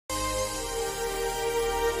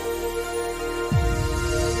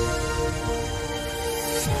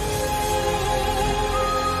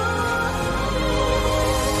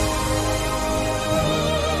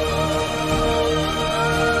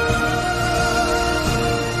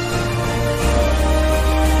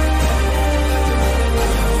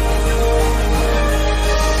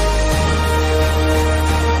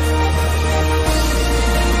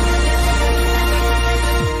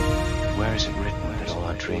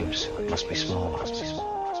waves must be small.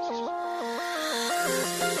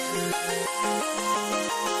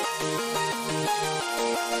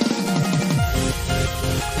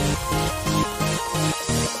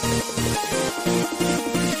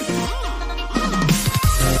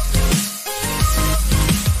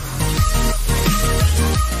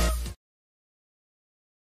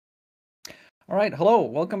 All right, hello,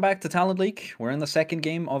 welcome back to Talent League. We're in the second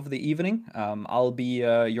game of the evening. I'll be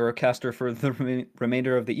your caster for the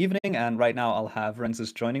remainder of the evening, and right now I'll have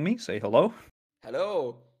Rensis joining me. Say hello.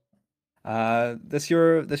 Hello. This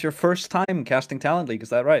your first time casting Talent League, is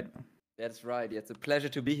that right? That's right. It's a pleasure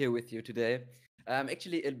to be here with you today. I'm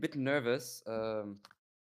actually a bit nervous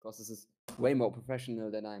because this is way more professional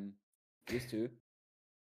than I'm used to.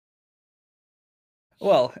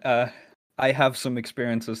 Well, I have some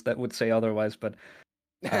experiences that would say otherwise, but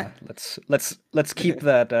let's keep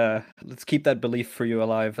that belief for you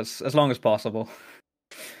alive as long as possible.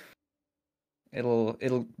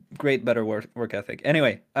 It'll great better work ethic.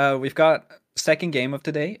 Anyway, we've got second game of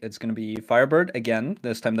today. It's going to be Firebird again.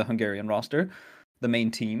 This time the Hungarian roster, the main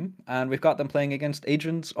team, and we've got them playing against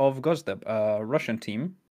Agents of Gosdep, a Russian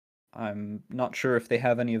team. I'm not sure if they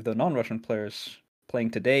have any of the non-Russian players playing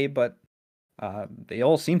today, but they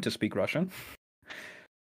all seem to speak Russian.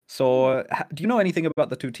 So, do you know anything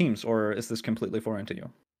about the two teams, or is this completely foreign to you?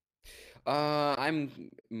 I'm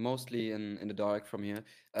mostly in the dark from here.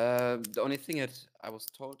 The only thing that I was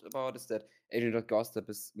told about is that Agent of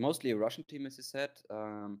Gosdep is mostly a Russian team, as you said.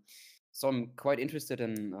 So I'm quite interested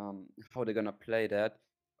in how they're gonna play that,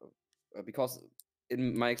 because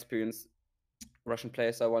in my experience, Russian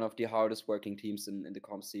players are one of the hardest working teams in the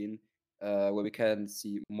comp scene, where we can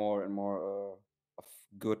see more and more of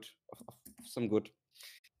good, of some good,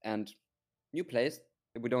 and new plays.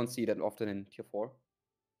 We don't see that often in tier 4.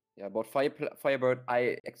 Yeah, about Firebird,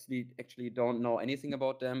 I actually don't know anything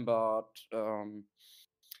about them, but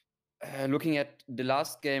looking at the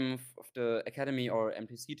last game of the Academy or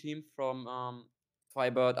MPC team from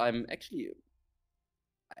Firebird, I'm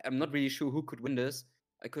not really sure who could win this.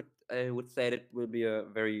 I would say that it will be a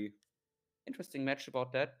very interesting match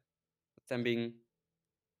about that. With them being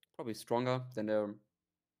probably stronger than their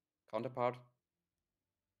counterpart.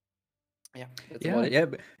 Yeah, that's about it. Yeah.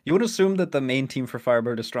 But you would assume that the main team for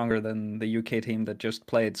Firebird is stronger than the UK team that just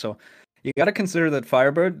played. So you got to consider that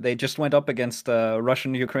Firebird, they just went up against a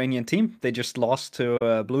Russian-Ukrainian team. They just lost to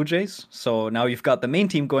Blue Jays. So now you've got the main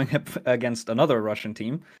team going up against another Russian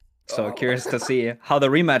team. So Oh. curious to see how the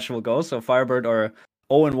rematch will go. So Firebird are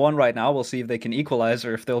 0-1 right now. We'll see if they can equalize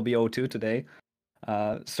or if they'll be 0-2 today.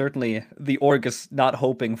 Certainly, the org is not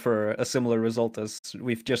hoping for a similar result as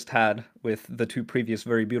we've just had with the two previous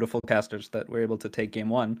very beautiful casters that were able to take game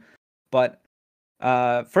one. But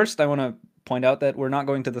first, I want to point out that we're not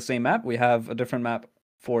going to the same map. We have a different map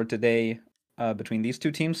for today between these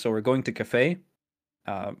two teams. So we're going to Cafe,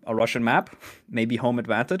 a Russian map, maybe home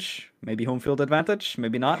advantage, maybe home field advantage,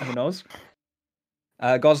 maybe not, who knows.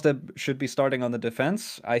 Gosdep should be starting on the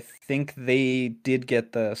defense. I think they did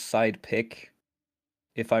get the side pick,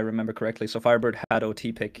 if I remember correctly. So Firebird had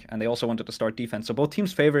OT pick, and they also wanted to start defense. So both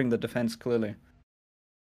teams favoring the defense, clearly.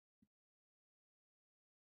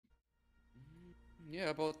 Yeah,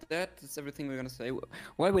 about that, that's everything we're gonna say.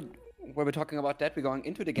 While we're talking about that, we're going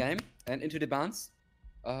into the game and into the bans.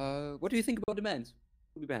 What do you think about the bans?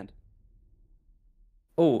 Who we banned?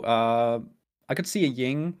 Oh, I could see a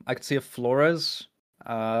Ying. I could see a Flores.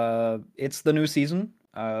 It's the new season.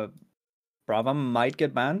 Brava might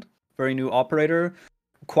get banned. Very new operator.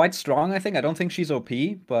 Quite strong, I think. I don't think she's OP,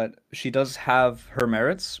 but she does have her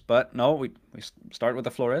merits. But no, we start with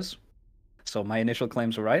the Flores. So my initial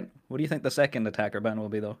claims were right. What do you think the second attacker ban will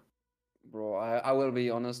be, though? Bro, I will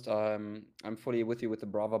be honest. I'm fully with you with the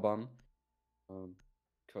Brava ban,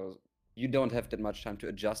 because you don't have that much time to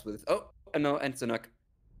adjust with. Oh, no, and Zanuck.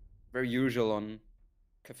 Very usual on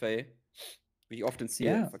Cafe. We often see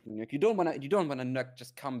a fucking nuke. You don't wanna nuke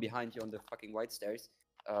just come behind you on the fucking white stairs.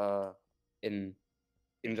 In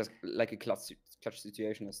just like a clutch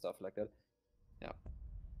situation and stuff like that. Yeah.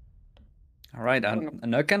 All right, and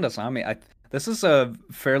Nuk and Asami. This is a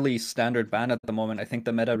fairly standard ban at the moment. I think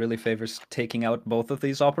the meta really favors taking out both of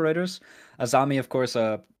these operators. Azami, of course,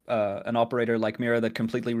 an operator like Mira that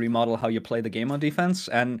completely remodel how you play the game on defense,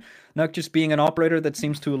 and Nuk just being an operator that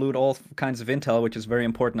seems to elude all kinds of intel, which is very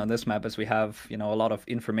important on this map as we have, a lot of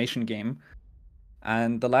information game.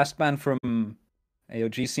 And the last ban from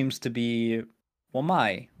AOG seems to be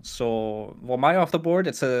Wamai. So Wamai off the board,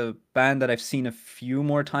 it's a ban that I've seen a few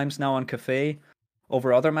more times now on Cafe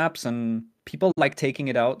over other maps, and people like taking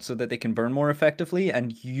it out so that they can burn more effectively,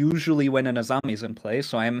 and usually when an Azami is in play,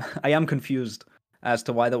 so I am confused as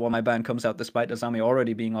to why the one my ban comes out despite Azami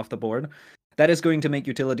already being off the board, that is going to make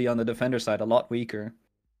utility on the defender side a lot weaker.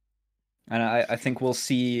 And I think we'll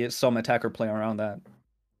see some attacker play around that.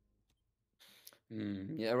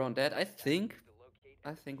 Yeah, around that, I think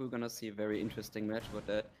we're gonna see a very interesting match with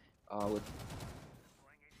that, with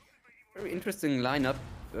very interesting lineup.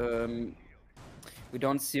 We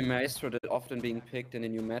don't see Maestro that often being picked in a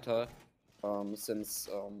new meta, since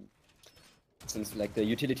like the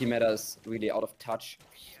utility meta is really out of touch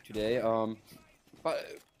today. But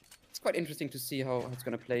it's quite interesting to see how it's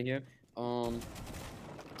gonna play here.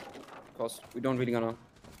 Because we don't really gonna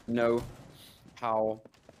know how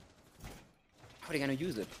they're gonna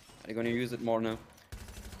use it. Are they gonna use it more on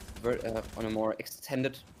a more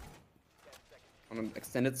extended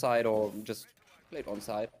side, or just play it on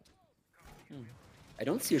side? I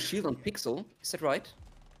don't see a shield on Pixel. Is that right?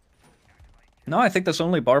 No, I think that's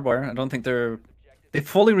only Barbar. I don't think they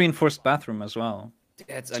fully reinforced bathroom as well.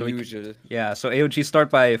 That's unusual. Yeah, so AOG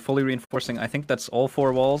start by fully reinforcing. I think that's all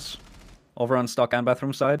 4 walls over on stock and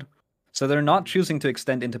bathroom side. So they're not choosing to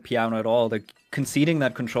extend into piano at all. They're conceding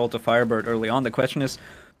that control to Firebird early on. The question is,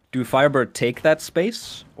 do Firebird take that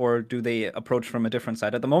space, or do they approach from a different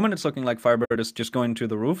side? At the moment, it's looking like Firebird is just going to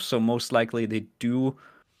the roof, so most likely they do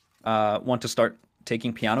want to start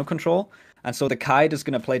taking piano control. And so the Kite is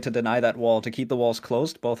going to play to deny that wall, to keep the walls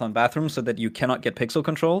closed, both on bathroom, so that you cannot get pixel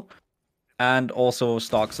control, and also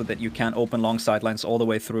stock, so that you can't open long sidelines all the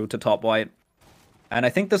way through to top white. And I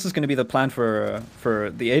think this is going to be the plan for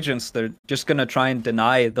the agents. They're just going to try and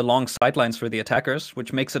deny the long sidelines for the attackers,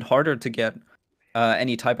 which makes it harder to get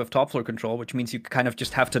any type of top floor control, which means you kind of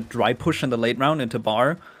just have to dry push in the late round into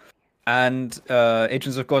bar. And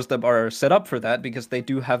Agents of Gosdep are set up for that because they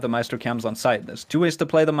do have the Maestro cams on site. There's 2 ways to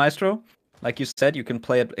play the Maestro. Like you said, you can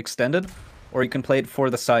play it extended, or you can play it for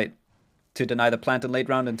the site to deny the plant in late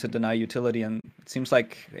round and to deny utility. And it seems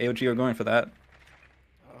like AOG are going for that.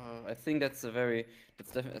 I think that's a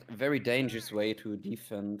very dangerous way to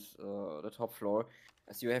defend the top floor,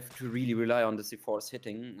 as you have to really rely on the C4s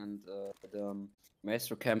hitting and the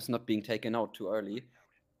Maestro camps not being taken out too early.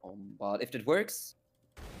 But if it works,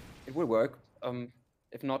 it will work.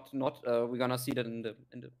 If not, we're gonna see that in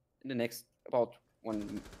the next about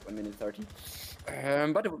 1 minute 30.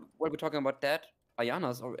 But while we're talking about that,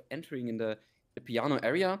 Ayanas are entering in the piano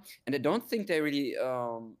area, and I don't think they really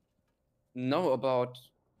know about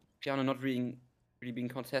piano not really being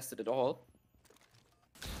contested at all.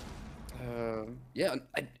 Yeah,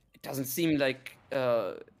 it doesn't seem like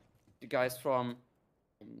the guys from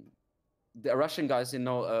the Russian guys,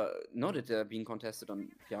 know that they're being contested on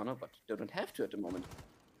piano, but they don't have to at the moment.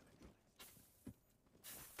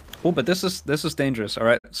 Oh, but this is dangerous. All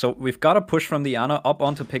right, so we've got to push from the Ana up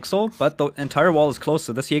onto Pixel, but the entire wall is closed,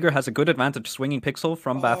 so this Jaeger has a good advantage swinging Pixel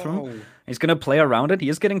from bathroom. He's gonna play around it. He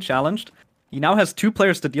is getting challenged. He now has 2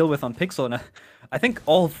 players to deal with on Pixel, and I think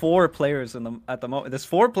all 4 players at the moment. There's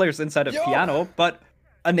 4 players inside of piano, but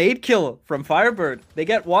a nade kill from Firebird. They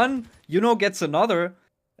get 1. Gets another.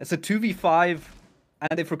 It's a 2v5,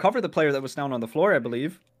 and they've recovered the player that was down on the floor, I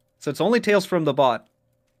believe. So it's only Tails from the bot.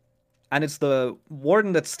 And it's the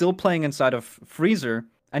Warden that's still playing inside of Freezer,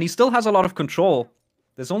 and he still has a lot of control.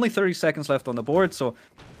 There's only 30 seconds left on the board, so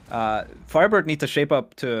Firebird needs to shape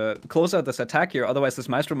up to close out this attack here, otherwise this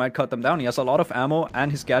Maestro might cut them down. He has a lot of ammo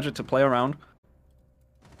and his gadget to play around.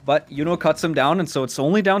 But cuts him down, and so it's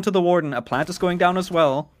only down to the Warden. A plant is going down as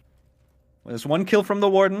well. There's 1 kill from the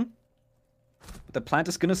Warden. But the plant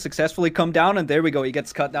is going to successfully come down, and there we go. He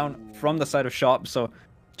gets cut down from the side of shop, so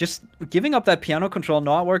just giving up that piano control,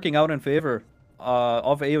 not working out in favor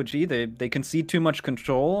of AOG. They concede too much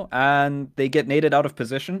control, and they get naded out of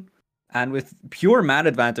position. And with pure man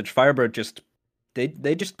advantage, Firebird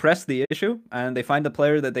they just press the issue, and they find the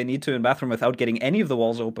player that they need to in bathroom without getting any of the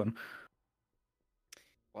walls open.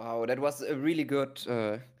 Wow, that was a really good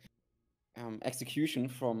execution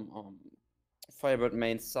from Firebird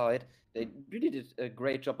main side. They really did a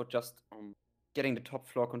great job of just getting the top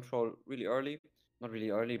floor control really early. Not really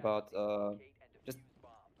early, but just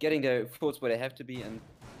getting the foots where they have to be. And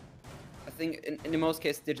I think in the most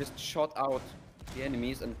cases, they just shot out the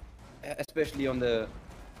enemies, and especially on the...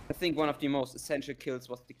 I think one of the most essential kills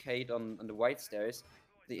was Decade on the white stairs.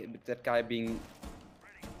 That guy being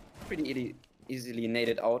pretty easily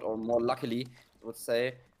naded out, or more luckily, I would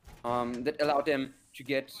say. That allowed them to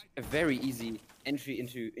get a very easy entry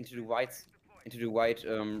into the white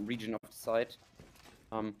region of the site.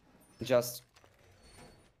 Just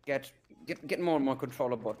get more and more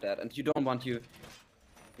control about that, and you don't want you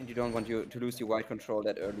to lose your white control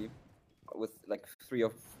that early, with like 3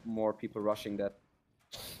 or more people rushing that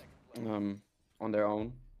on their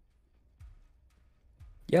own.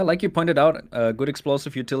 Yeah, like you pointed out, good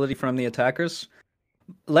explosive utility from the attackers.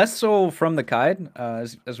 Less so from the Kaid,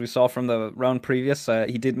 as we saw from the round previous.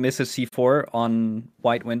 He did miss his C4 on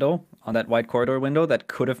white window, on that white corridor window that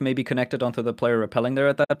could have maybe connected onto the player repelling there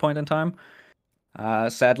at that point in time.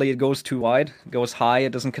 Sadly, it goes too wide, goes high,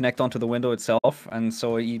 it doesn't connect onto the window itself, and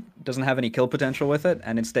so he doesn't have any kill potential with it,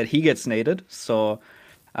 and instead he gets naded. So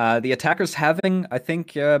the attacker's having, I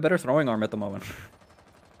think, better throwing arm at the moment.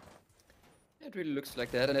 It really looks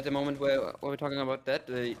like that, and at the moment where we're talking about that,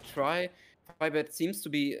 the Firebird seems to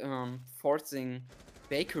be forcing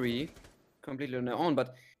Bakery completely on their own,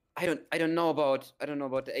 but I don't know about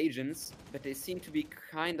the agents, but they seem to be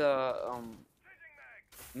kinda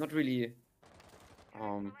not really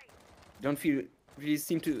don't really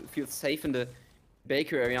seem to feel safe in the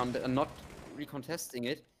Bakery area and not recontesting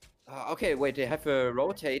it. Okay, wait, they have a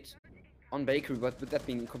rotate on Bakery, but with that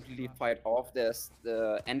being completely fired off, there's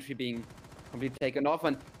the entry being completely taken off,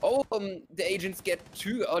 and the agents get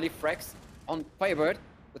 2 early frags on Firebird,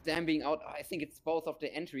 with them being out. I think it's both of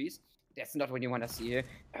the entries. That's not what you want to see here.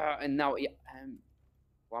 And now,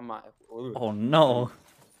 one more. Oh no!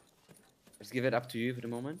 Let's give it up to you for the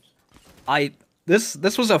moment. This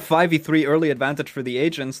was a 5v3 early advantage for the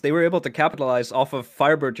agents. They were able to capitalize off of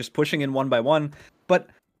Firebird just pushing in 1 by 1. But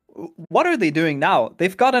what are they doing now?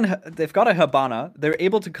 They've got a Hibana. They're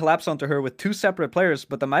able to collapse onto her with 2 separate players,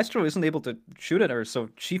 but the Maestro isn't able to shoot at her, so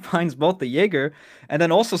she finds both the Jaeger and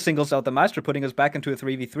then also singles out the Maestro, putting us back into a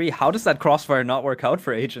 3v3. How does that crossfire not work out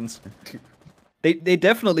for agents? They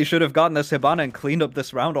definitely should have gotten this Hibana and cleaned up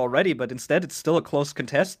this round already, but instead it's still a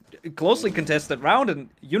closely contested round, and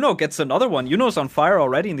Yuno gets another one. Yuno's on fire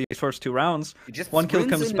already in these first 2 rounds. One kill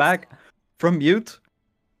comes back from Mute.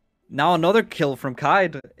 Now another kill from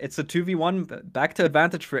Kaid. It's a 2v1 back to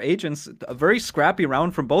advantage for agents. A very scrappy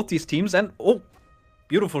round from both these teams, and oh,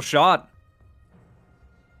 beautiful shot.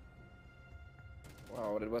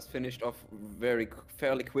 Wow, that was finished off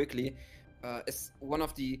fairly quickly. As one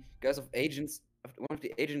of the guys of agents, one of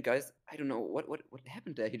the agent guys, I don't know what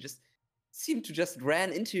happened there. He just seemed to just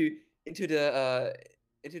ran into the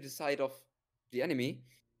side of the enemy,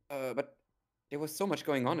 but there was so much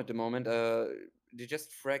going on at the moment. They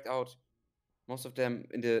just fragged out most of them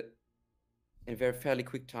in a very fairly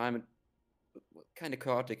quick time. Kind of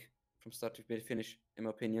chaotic from start to finish, in my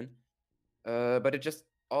opinion. But it just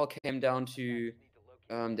all came down to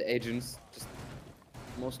the agents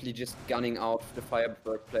mostly just gunning out the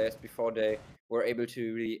Firebird players before they were able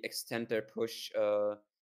to really extend their push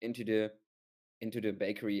into the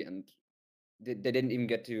Bakery, and they didn't even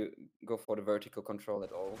get to go for the vertical control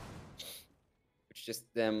at all. Which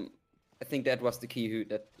just them, I think that was the key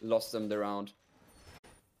that lost them the round.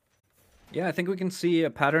 Yeah, I think we can see a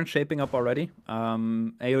pattern shaping up already.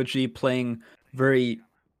 AOG playing very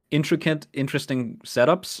intricate, interesting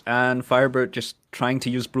setups, and Firebird just trying to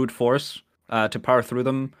use brute force to power through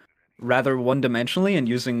them rather one-dimensionally and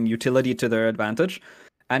using utility to their advantage.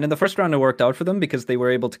 And in the first round, it worked out for them because they were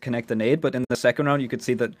able to connect the nade, but in the second round, you could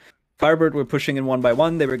see that Firebird were pushing in 1 by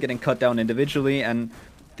 1, they were getting cut down individually, and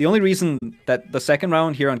the only reason that the second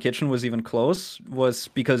round here on Kitchen was even close was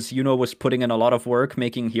because Yuno was putting in a lot of work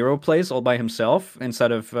making hero plays all by himself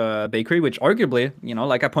instead of Bakery, which arguably,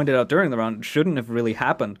 like I pointed out during the round, shouldn't have really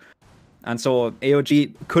happened. And so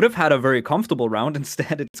AOG could have had a very comfortable round.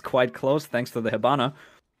 Instead, it's quite close thanks to the Hibana.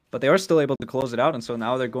 But they are still able to close it out, and so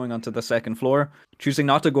now they're going onto the second floor, choosing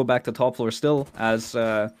not to go back to top floor still, as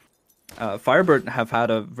Firebird have had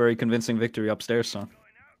a very convincing victory upstairs, so...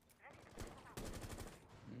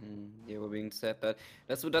 Yeah, we're being said that.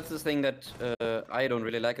 That's the thing that I don't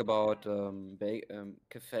really like about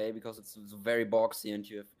Cafe, because it's very boxy and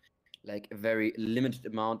you have like a very limited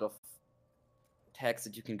amount of tags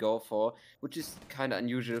that you can go for, which is kind of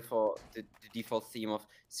unusual for the default theme of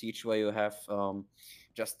Siege, where you have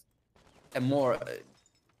just a more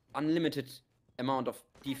unlimited amount of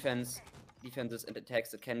defenses and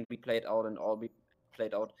attacks that can be played out and all be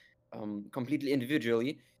played out completely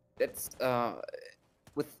individually. That's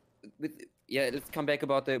let's come back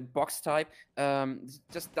about the box type.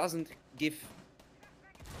 Just doesn't give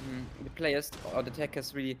the players or the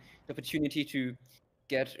attackers really the opportunity to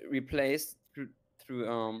get replaced through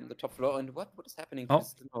the top floor. And what is happening to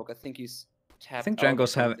Smoke? I think he's tapped. I think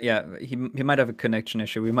Django's he might have a connection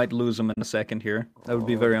issue. We might lose him in a second here. That would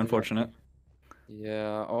be very unfortunate.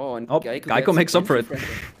 Yeah. Oh, and Geico makes up for it.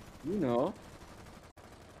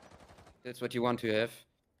 That's what you want to have.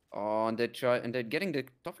 Oh, and they're getting the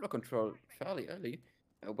top floor control fairly early.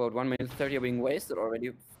 About 1 minute 30 are being wasted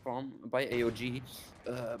already by AOG.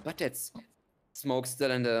 But that's Smoke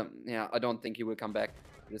still in the... Yeah, I don't think he will come back.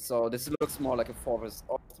 So this looks more like a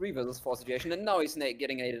 3 versus 4 situation, and now he's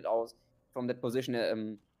getting aided out from that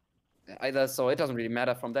position either, so it doesn't really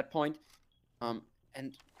matter from that point.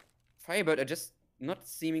 And Firebird are just not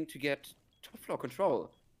seeming to get top floor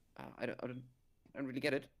control. I don't really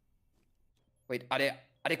get it. Wait, are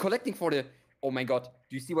they collecting for the? Oh my god!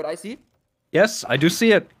 Do you see what I see? Yes, I do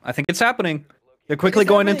see it. I think it's happening. They're quickly is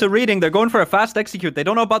going happening. into reading. They're going for a fast execute. They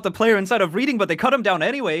don't know about the player inside of reading, but they cut him down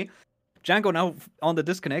anyway. Django now on the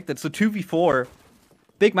disconnect. It's a 2v4.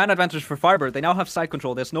 Big man advantage for Firebird. They now have side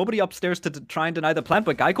control. There's nobody upstairs to try and deny the plant,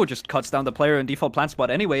 but Geico just cuts down the player in default plant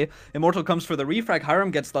spot anyway. Immortal comes for the refrag.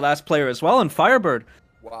 Hiram gets the last player as well, and Firebird.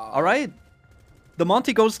 Wow. All right. The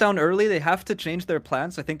Monty goes down early. They have to change their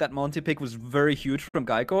plans. I think that Monty pick was very huge from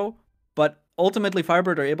Geico, but ultimately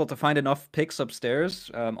Firebird are able to find enough picks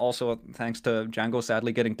upstairs, also thanks to Django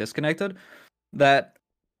sadly getting disconnected, that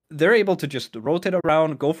they're able to just rotate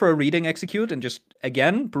around, go for a reading execute, and just,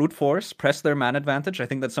 again, brute force, press their man advantage. I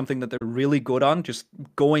think that's something that they're really good on, just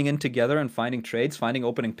going in together and finding trades, finding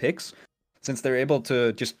opening picks, since they're able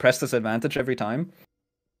to just press this advantage every time.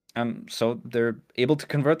 So they're able to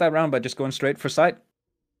convert that round by just going straight for sight.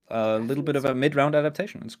 A little bit of a mid-round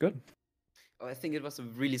adaptation. It's good. I think it was a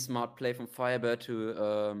really smart play from Firebird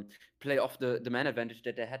to play off the man advantage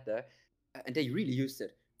that they had there, and they really used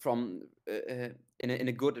it from in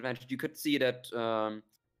a good advantage. You could see that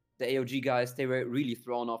the AOG guys, they were really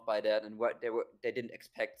thrown off by that, and they didn't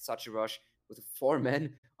expect such a rush with a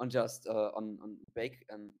 4-man on just on Bake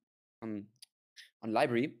and on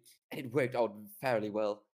Library, and it worked out fairly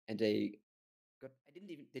well. And they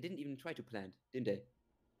didn't even try to plant, didn't they?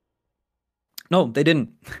 No, they didn't.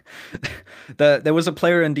 There was a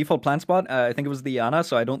player in default plant spot. I think it was the Yana,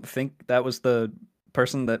 so I don't think that was the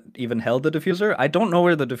person that even held the diffuser. I don't know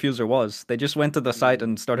where the diffuser was. They just went to the site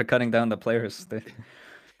and started cutting down the players.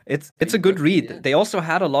 It's a good read. Yeah. They also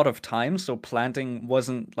had a lot of time, so planting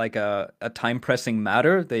wasn't like a time pressing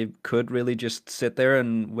matter. They could really just sit there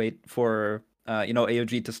and wait for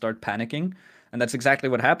AOG to start panicking, and that's exactly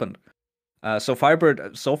what happened. So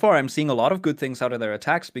Firebird, so far I'm seeing a lot of good things out of their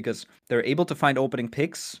attacks because they're able to find opening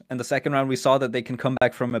picks. In the second round, we saw that they can come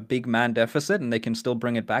back from a big man deficit and they can still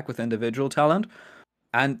bring it back with individual talent.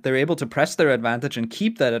 And they're able to press their advantage and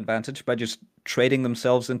keep that advantage by just trading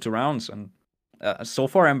themselves into rounds. And so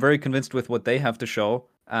far, I'm very convinced with what they have to show.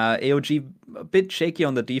 AOG a bit shaky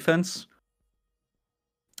on the defense.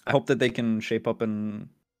 I hope that they can shape up and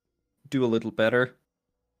do a little better.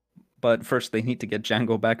 But first, they need to get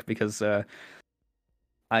Django back because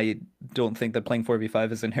I don't think that playing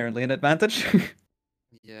 4v5 is inherently an advantage.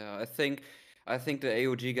 Yeah, I think the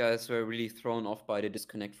AOG guys were really thrown off by the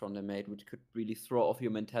disconnect from the mate, which could really throw off your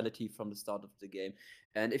mentality from the start of the game.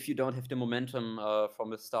 And if you don't have the momentum from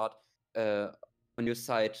the start on your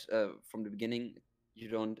side from the beginning,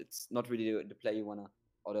 it's not really the play you wanna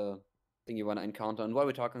or the thing you wanna encounter. And while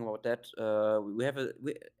we're talking about that, we have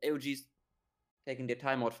AOG's taking their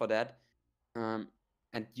timeout for that. And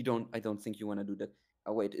I don't think you wanna do that.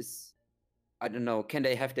 Wait, I don't know. Can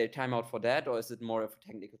they have their timeout for that, or is it more of a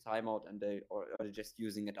technical timeout, and are they just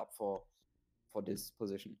using it up for this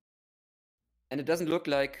position? And it doesn't look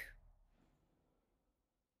like.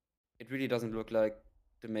 It really doesn't look like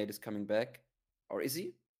the mate is coming back, or is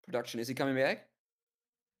he? Production, is he coming back?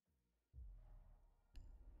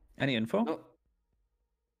 Any info? No.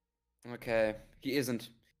 Okay, he isn't.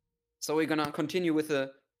 So we're gonna continue with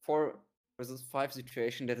a 4 versus 5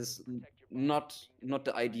 situation that is not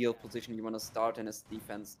the ideal position you want to start in as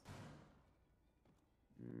defense.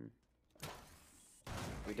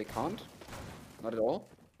 Wait, they can't? Not at all?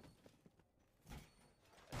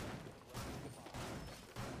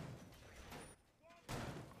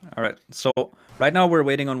 All right. So right now we're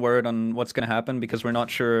waiting on word on what's going to happen because we're not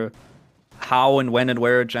sure how and when and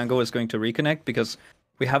where Django is going to reconnect because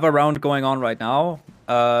we have a round going on right now,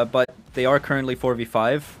 but they are currently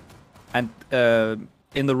 4v5, and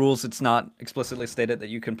in the rules it's not explicitly stated that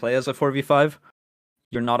you can play as a 4v5.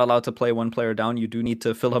 You're not allowed to play one player down. You do need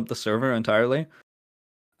to fill up the server entirely.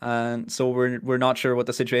 And so we're not sure what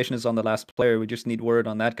the situation is on the last player. We just need word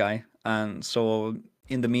on that guy. And so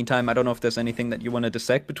in the meantime, I don't know if there's anything that you want to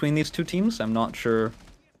dissect between these two teams. I'm not sure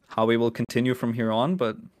how we will continue from here on,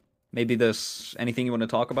 but maybe there's anything you want to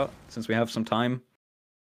talk about since we have some time.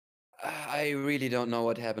 I really don't know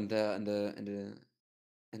what happened there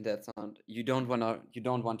in that sound. You don't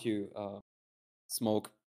want to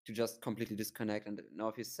smoke to just completely disconnect. And now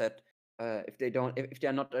if you said if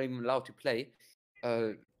they're not even allowed to play,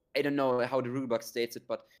 I don't know how the rulebook states it,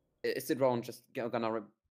 but is the round just gonna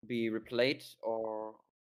be replayed or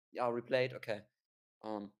replayed? Okay.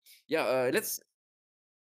 Let's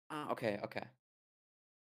okay.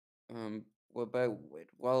 What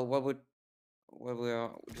would while we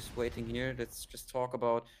are just waiting here, let's just talk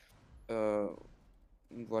about uh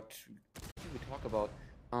what did we talk about?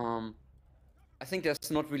 I think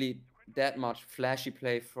there's not really that much flashy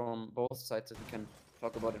play from both sides that we can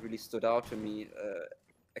talk about. It really stood out to me,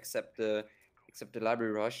 except the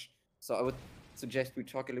library rush. So I would suggest we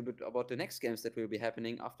talk a little bit about the next games that will be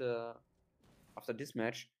happening after this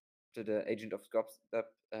match, to the Agent of Gosdep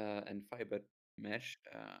and Firebird match.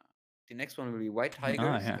 The next one will be White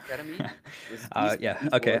Tigers yeah. Academy with Yeah.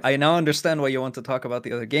 Gosdep Okay. Esports. I now understand why you want to talk about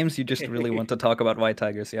the other games. You just really want to talk about White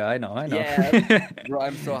Tigers. Yeah, I know. Yeah, bro,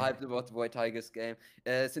 I'm so hyped about the White Tigers game.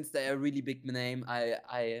 Since they are a really big name,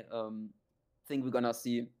 I think we're gonna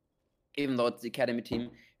see, even though it's the academy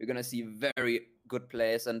team, we're gonna see very good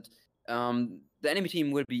players. And the enemy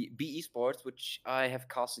team will be B Esports, which I have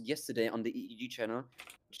casted yesterday on the EEG channel.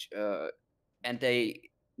 Which, and the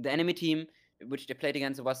enemy team which they played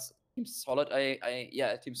against was Team Solid.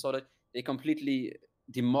 Team Solid. They completely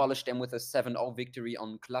demolished them with a 7-0 victory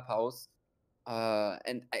on Clubhouse.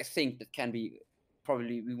 And I think that can be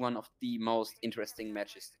probably one of the most interesting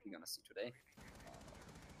matches that we're gonna see today.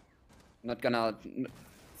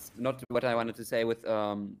 Not what I wanted to say with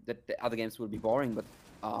that the other games will be boring, but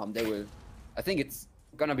they will. I think it's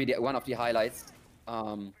gonna be one of the highlights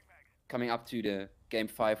coming up to the game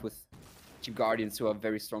 5 with Team Guardians, who are a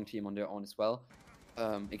very strong team on their own as well,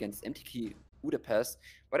 against MTK Budapest.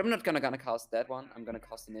 But I'm not gonna cast that one. I'm gonna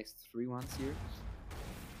cast the next 3 ones here.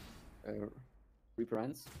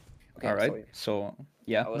 Reparents. Okay, All right. sorry. So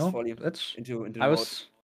yeah, I was no, falling that's into the I mode. was.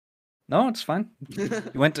 No, it's fine.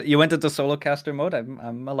 You went into solo caster mode.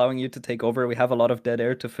 I'm allowing you to take over. We have a lot of dead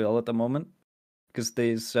air to fill at the moment because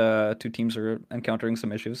these two teams are encountering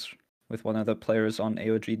some issues with one of the players on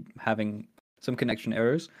AOG having some connection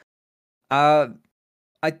errors. I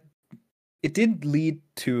it did lead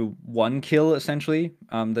to one kill essentially.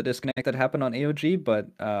 The disconnect that happened on AOG, but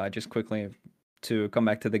just quickly to come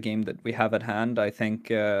back to the game that we have at hand, I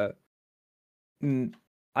think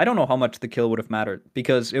I don't know how much the kill would have mattered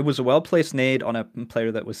because it was a well-placed nade on a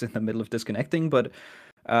player that was in the middle of disconnecting, but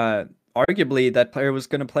arguably that player was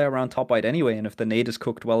going to play around top white anyway, and if the nade is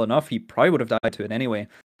cooked well enough, he probably would have died to it anyway.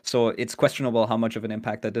 So it's questionable how much of an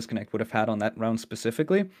impact that disconnect would have had on that round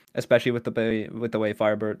specifically, especially with the way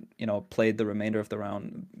Firebird, played the remainder of the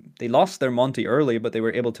round. They lost their Monty early, but they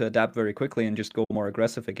were able to adapt very quickly and just go more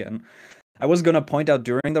aggressive again. I was gonna point out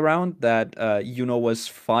during the round that was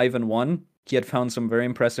 5-1. He had found some very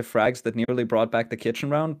impressive frags that nearly brought back the kitchen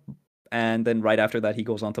round, and then right after that he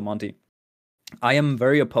goes on to Monty. I am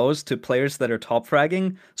very opposed to players that are top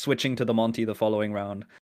fragging switching to the Monty the following round.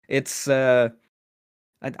 It's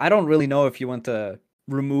I don't really know if you want to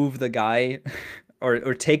remove the guy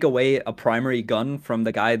or take away a primary gun from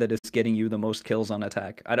the guy that is getting you the most kills on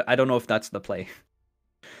attack. I don't know if that's the play.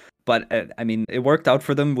 But I mean, it worked out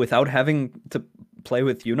for them without having to play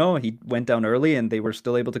with Yuno. He went down early and they were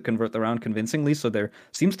still able to convert the round convincingly. So there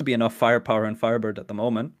seems to be enough firepower in Firebird at the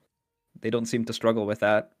moment. They don't seem to struggle with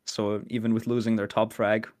that. So even with losing their top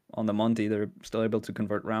frag on the Monty, they're still able to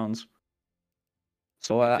convert rounds.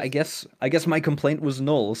 So I guess my complaint was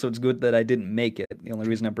null. So it's good that I didn't make it. The only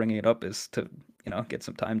reason I'm bringing it up is to get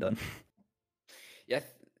some time done. Yeah,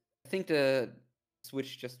 I think the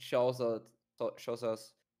switch just shows us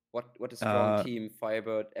what a strong team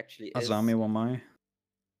Firebird actually is. Azami Wamai.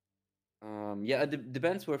 Yeah, the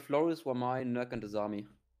bands were Flores, Wamai, Nurk, and Azami.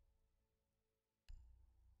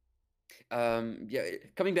 Yeah,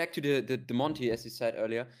 coming back to the Monty, as you said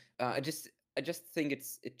earlier, I just think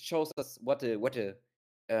it shows us what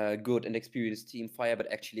a good and experienced team Firebird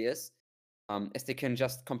actually is, as they can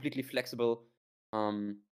just completely flexible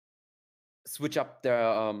switch up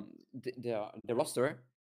their roster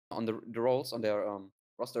on the roles on their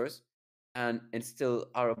rosters, and still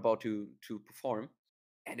are about to perform,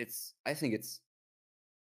 and I think it's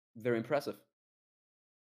very impressive.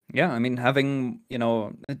 Yeah, I mean, having,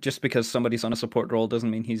 just because somebody's on a support role doesn't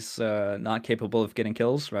mean he's not capable of getting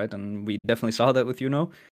kills, right? And we definitely saw that with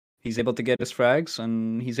Yuno. He's able to get his frags,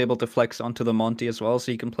 and he's able to flex onto the Monty as well,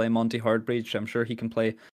 so he can play Monty Hard Breach. I'm sure he can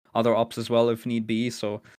play other ops as well if need be,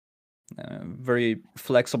 so very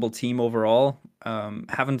flexible team overall.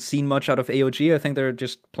 Haven't seen much out of AOG. I think they're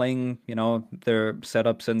just playing, their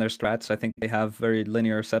setups and their strats. I think they have very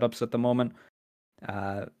linear setups at the moment.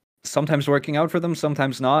 Sometimes working out for them,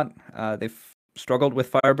 sometimes not. They've struggled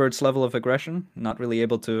with Firebird's level of aggression, not really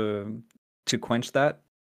able to quench that.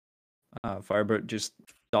 Firebird just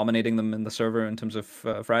dominating them in the server in terms of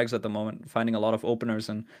frags at the moment, finding a lot of openers,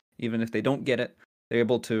 and even if they don't get it, they're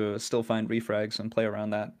able to still find refrags and play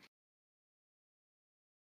around that.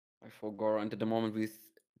 For Goro, and at the moment with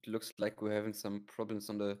it looks like we're having some problems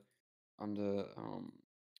on the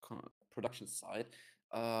production side.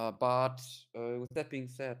 But with that being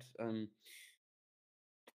said,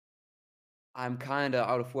 I'm kind of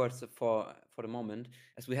out of words for the moment,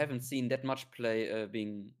 as we haven't seen that much play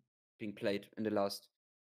being played in the last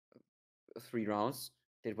 3 rounds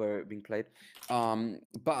that were being played.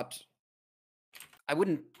 But I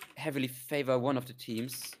wouldn't heavily favor one of the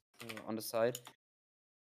teams on the side.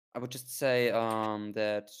 I would just say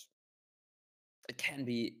that it can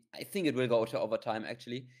be. I think it will go to overtime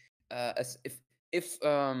actually. As if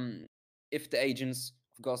the agents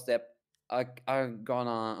of Gosdep are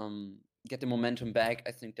gonna get the momentum back,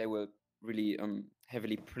 I think they will really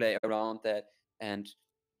heavily play around that and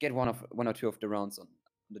get one or two of the rounds on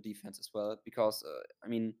the defense as well. Because I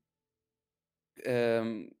mean,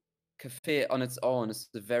 Cafe on its own is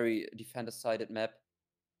a very defender-sided map,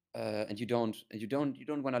 and you don't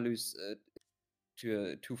want to lose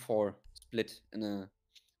to a 2-4 split on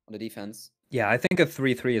the defense. Yeah, I think a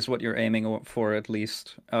 3-3 is what you're aiming for at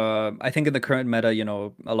least. I think in the current meta, you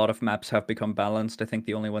know, a lot of maps have become balanced. I think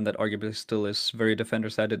the only one that arguably still is very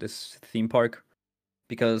defender-sided is Theme Park,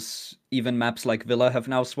 because even maps like Villa have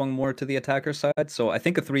now swung more to the attacker side. So I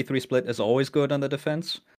think a 3-3 split is always good on the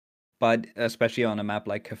defense, but especially on a map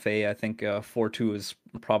like Cafe, I think 4-2 is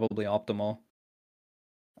probably optimal.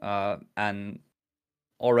 And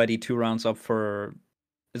already 2 rounds up for...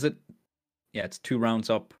 Is it? Yeah, it's 2 rounds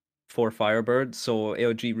up for Firebird, so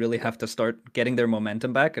AOG really have to start getting their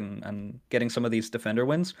momentum back and getting some of these defender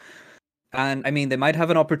wins. And I mean, they might have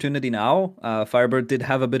an opportunity now. Firebird did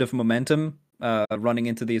have a bit of momentum running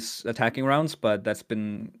into these attacking rounds, but that's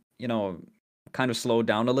been, you know, kind of slowed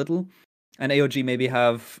down a little. And AOG maybe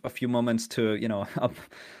have a few moments to, you know,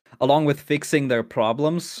 along with fixing their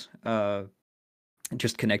problems,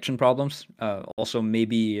 just connection problems, also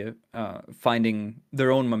maybe finding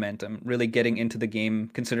their own momentum, really getting into the game,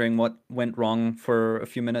 considering what went wrong for a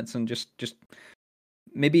few minutes, and just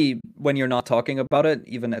maybe when you're not talking about it,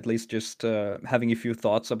 even at least just having a few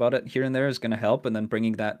thoughts about it here and there is going to help, and then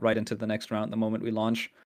bringing that right into the next round the moment we launch.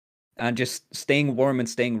 And just staying warm and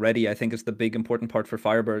staying ready, I think, is the big important part for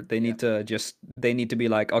Firebird. They need to be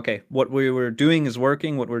like, okay, what we were doing is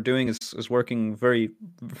working. What we're doing is working very,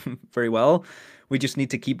 very well. We just need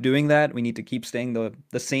to keep doing that. We need to keep staying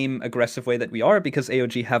the same aggressive way that we are, because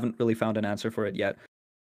AOG haven't really found an answer for it yet,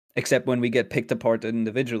 except when we get picked apart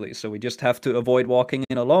individually. So we just have to avoid walking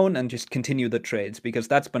in alone and just continue the trades, because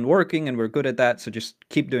that's been working and we're good at that. So just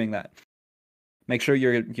keep doing that. Make sure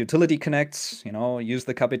your utility connects, you know, use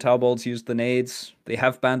the Capital bolts, use the nades. They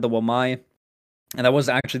have banned the Wamai, and that was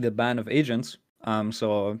actually the ban of agents.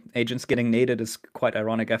 So agents getting naded is quite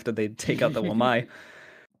ironic after they take out the Wamai.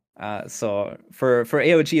 So for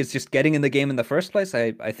AOG, it's just getting in the game in the first place.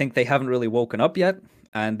 I think they haven't really woken up yet,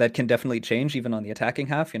 and that can definitely change even on the attacking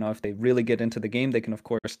half. You know, if they really get into the game, they can of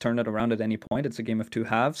course turn it around at any point. It's a game of two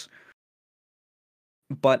halves.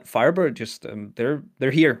 But Firebird just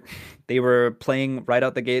they're here. They were playing right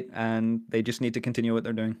out the gate, and they just need to continue what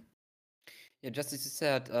they're doing. Yeah, just as you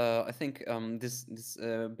said, I think this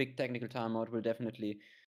big technical timeout will definitely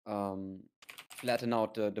flatten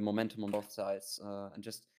out the momentum on both sides, and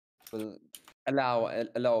just will allow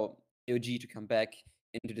AOG to come back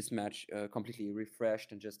into this match completely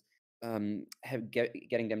refreshed, and just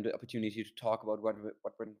getting them the opportunity to talk about what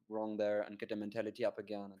went wrong there, and get their mentality up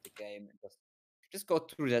again at the game, and just go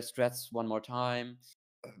through their strats one more time,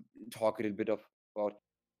 talk a little bit about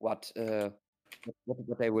what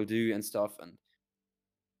they will do and stuff, and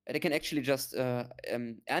they can actually just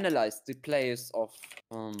analyze the plays of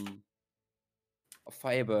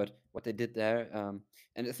Firebird, what they did there,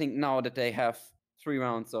 and I think now that they have 3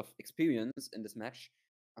 rounds of experience in this match,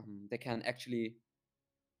 they can actually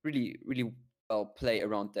really well play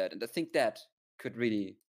around that, and I think that could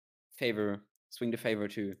really swing the favor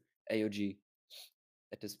to AOG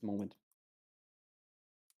at this moment.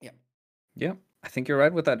 Yeah, I think you're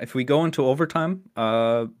right with that. If we go into overtime,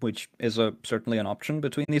 which is certainly an option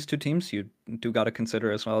between these two teams, you do got to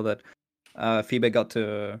consider as well that FIBE got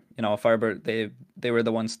to, you know, Firebird, they were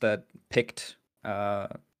the ones that picked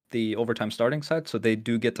the overtime starting side, so they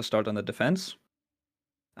do get to start on the defense.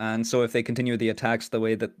 And so if they continue the attacks the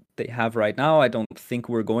way that they have right now, I don't think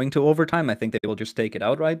we're going to overtime. I think they will just take it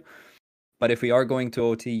outright. But if we are going to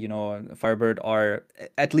OT, you know, Firebird are,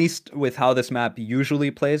 at least with how this map usually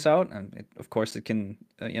plays out, and of course it can,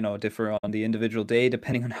 you know, differ on the individual day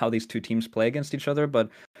depending on how these two teams play against each other. But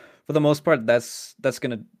for the most part, that's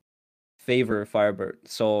going to favor Firebird.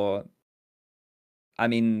 So, I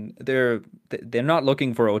mean, they're not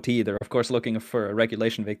looking for OT. They're of course looking for a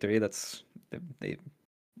regulation victory. That's they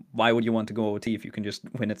why would you want to go OT if you can just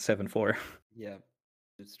win it 7-4? Yeah,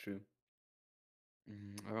 it's true.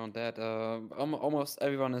 Around that, almost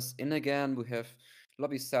everyone is in again. We have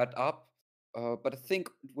lobby set up, but I think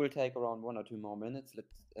it will take around 1 or 2 more minutes. Let's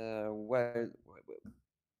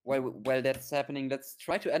while that's happening, let's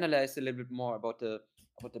try to analyze a little bit more about the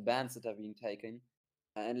bans that are being taken,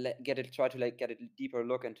 and try to get a deeper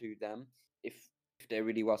look into them if there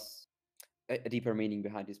really was a deeper meaning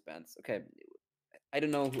behind these bans. Okay, I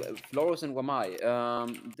don't know who, Flores and Wamai.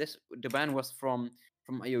 The ban was from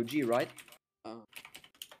AOG, right?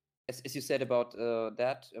 As you said about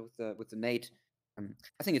that with the nade,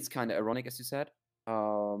 I think it's kind of ironic, as you said.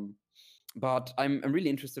 But I'm really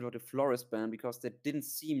interested about the Flores ban because they didn't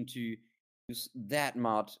seem to use that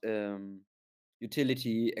much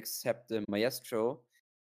utility except the Maestro.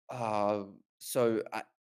 So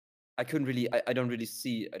I couldn't really I don't really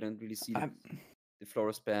see the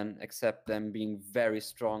Flores ban except them being very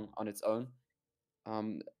strong on its own.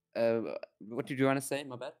 What did you want to say?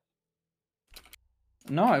 My bad.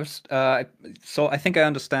 No, I was. So I think I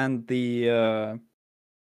understand the.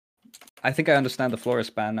 I think I understand the Flores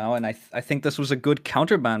ban now, and I think this was a good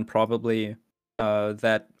counter ban probably.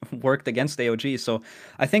 That worked against AOG. So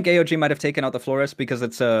I think AOG might have taken out the Flores because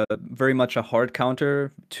it's a very much a hard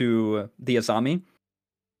counter to the Azami.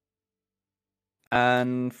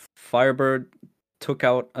 And Firebird took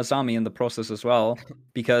out Azami in the process as well,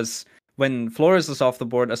 because when Flores is off the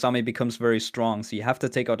board, Asami becomes very strong, so you have to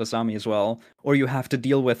take out Asami as well, or you have to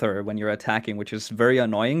deal with her when you're attacking, which is very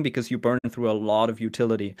annoying because you burn through a lot of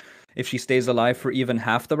utility. If she stays alive for even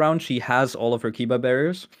half the round, she has all of her Kiba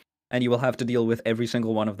barriers, and you will have to deal with every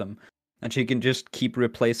single one of them. And she can just keep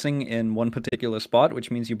replacing in one particular spot,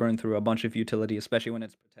 which means you burn through a bunch of utility, especially when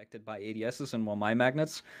it's protected by ADSs and Wamai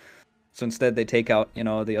magnets. So instead they take out, the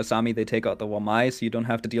Asami, they take out the Wamai, so you don't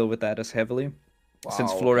have to deal with that as heavily. Wow,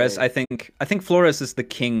 Since Flores, okay. I think Flores is the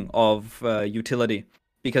king of utility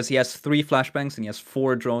because he has 3 flashbangs and he has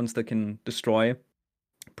 4 drones that can destroy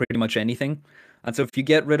pretty much anything. And so if you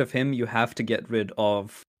get rid of him, you have to get rid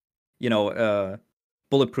of,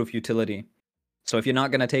 bulletproof utility. So if you're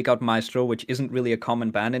not going to take out Maestro, which isn't really a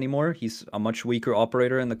common ban anymore, he's a much weaker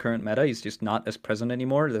operator in the current meta. He's just not as present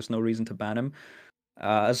anymore. There's no reason to ban him.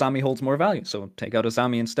 Azami holds more value, so take out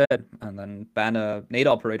Azami instead, and then ban a nade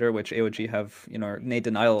operator, which AOG have, nade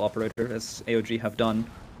denial operator, as AOG have done,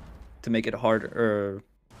 to make it harder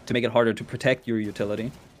to protect your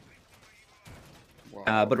utility.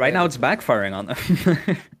 Wow, But right okay. now it's backfiring on them.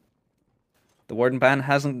 The Warden ban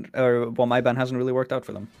my ban hasn't really worked out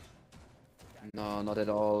for them. No, not at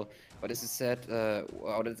all. But as you said,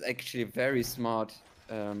 wow, that's actually a very smart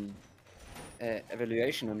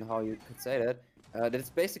evaluation on how you could say that. That is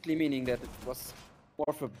basically meaning that it was more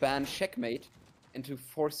of a ban checkmate into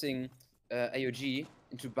forcing AOG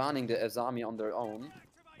into banning the Azami on their own,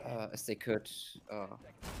 as they could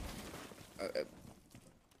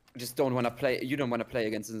just don't want to play. You don't want to play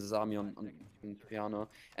against an Azami on Piano.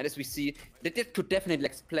 And as we see, that could definitely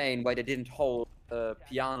explain why they didn't hold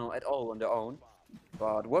Piano at all on their own.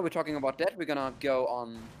 But while we're talking about that, we're gonna go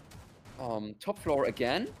on top floor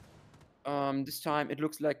again. This time it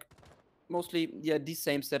looks like mostly the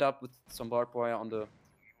same setup with some barbed wire under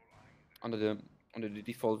the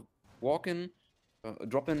default walk-in,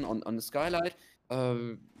 drop-in on the skylight.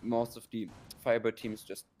 Most of the Firebird teams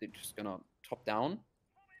they're just gonna top down.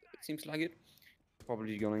 It seems like it.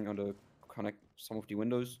 Probably going on the connect some of the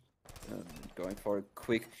windows. Going for a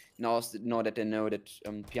quick now that they know that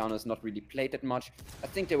Piano is not really played that much. I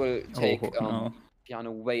think they will take no.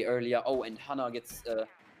 Piano way earlier. Oh, and Hannah gets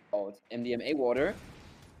out MDMA water.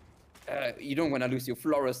 You don't want to lose your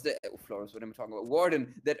Flores, what am I talking about?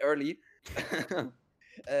 Warden that early.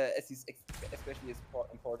 As he's especially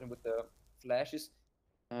important with the flashes.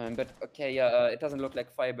 But okay, it doesn't look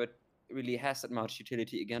like Firebird really has that much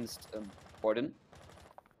utility against Warden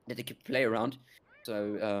that they could play around.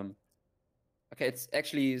 So okay, it's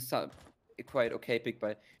actually a quite okay pick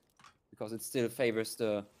because it still favors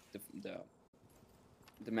the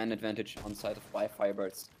man advantage on side of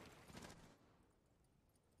Firebirds.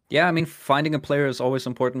 Yeah, I mean, finding a player is always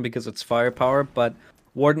important because it's firepower, but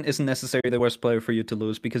Warden isn't necessarily the worst player for you to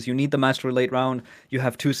lose because you need the Master late round, you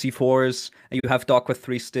have 2 C4s, and you have Doc with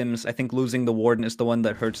 3 stims. I think losing the Warden is the one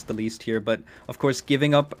that hurts the least here, but of course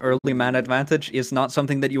giving up early man advantage is not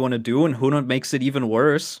something that you want to do, and Hunod makes it even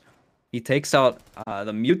worse. He takes out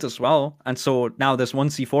the mute as well, and so now there's 1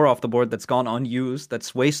 C4 off the board that's gone unused,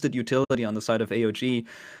 that's wasted utility on the side of AOG,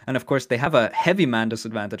 and of course they have a heavy man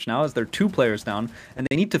disadvantage now as they're 2 players down, and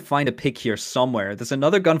they need to find a pick here somewhere. There's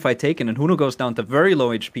another gunfight taken, and Huno goes down to very low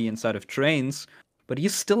HP inside of trains, but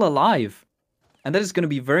he's still alive. And that is going to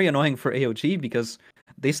be very annoying for AOG because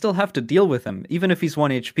they still have to deal with him. Even if he's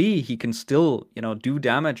 1 HP, he can still, do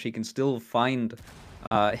damage. He can still find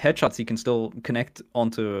headshots. He can still connect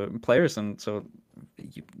onto players. And so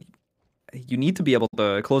you need to be able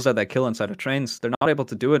to close out that kill inside of trains. They're not able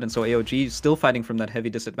to do it, and so AOG is still fighting from that heavy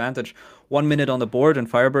disadvantage. 1 minute on the board, and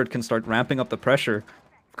Firebird can start ramping up the pressure.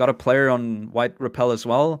 Got a player on White Repel as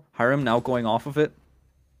well. Hiram now going off of it,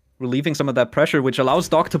 relieving some of that pressure, which allows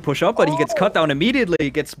Doc to push up, but he gets cut down immediately,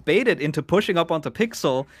 gets baited into pushing up onto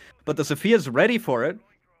Pixel, but the Sophia's ready for it.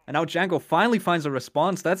 And now Django finally finds a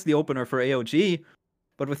response. That's the opener for AOG.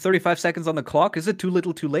 But with 35 seconds on the clock, is it too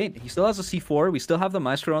little too late? He still has a C4. We still have the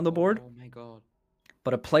Maestro on the board. Oh my god.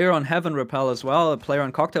 But a player on Heaven Repel as well, a player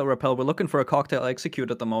on Cocktail Repel. We're looking for a Cocktail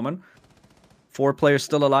Execute at the moment. 4 players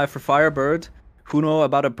still alive for Firebird. Huno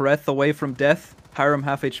about a breath away from death. Hiram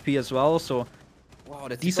half HP as well, so wow,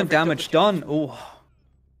 that's decent damage done. Oh,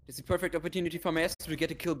 it's a perfect opportunity for Maestro to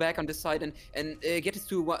get a kill back on this side and get it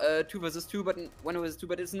to 2 versus 2, but 1 versus 2,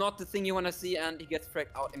 but it's not the thing you want to see, and he gets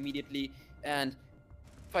fragged out immediately. And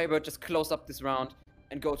Firebird just close up this round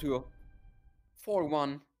and go to a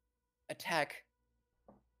 4-1 attack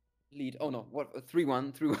lead. Oh no, what,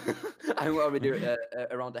 3-1 through. I'm already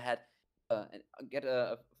around the head. And get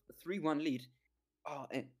a 3-1 lead. Oh,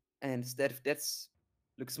 and instead that's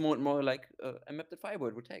looks more and more like a map that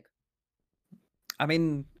Firebird would take. I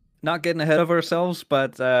mean, not getting ahead of ourselves,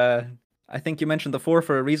 but I think you mentioned the 4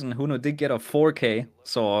 for a reason. Huno did get a 4K,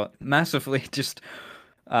 so massively just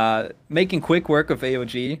making quick work of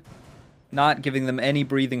AOG, not giving them any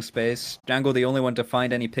breathing space. Django the only one to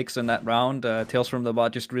find any picks in that round. Tales from the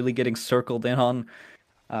Bot just really getting circled in on.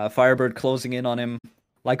 Firebird closing in on him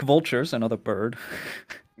like vultures, another bird.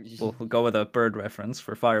 we'll go with a bird reference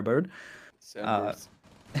for Firebird. Sandbirds.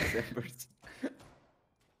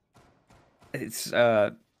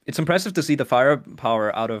 It's impressive to see the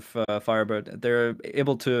firepower out of Firebird. They're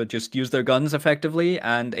able to just use their guns effectively,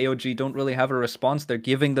 and AOG don't really have a response. They're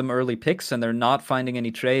giving them early picks, and they're not finding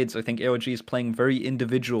any trades. I think AOG is playing very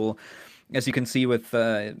individual, as you can see with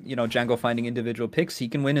Django finding individual picks. He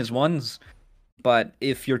can win his ones, but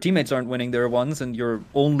if your teammates aren't winning their ones and you're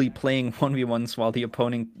only playing 1v1s while the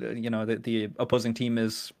opposing team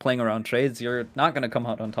is playing around trades, you're not going to come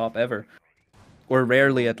out on top ever. Or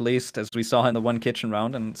rarely, at least, as we saw in the 1 Kitchen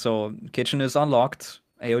round. And so Kitchen is unlocked.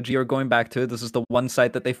 AOG are going back to it. This is the 1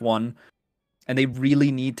 site that they've won. And they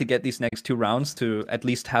really need to get these next 2 rounds to at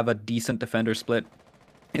least have a decent defender split.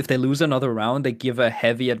 If they lose another round, they give a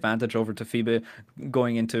heavy advantage over to Phoebe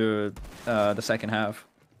going into the second half.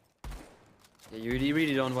 Yeah, you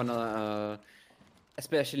really don't want to,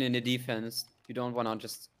 especially in the defense, you don't want to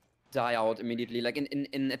just die out immediately. Like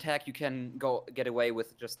in attack, you can get away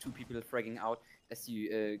with just 2 people fragging out, as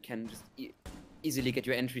you can just easily get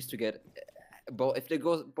your entries to get both. If they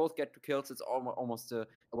both get 2 kills, it's almost a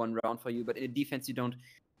 1 round for you. But in defense,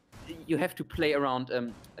 you have to play around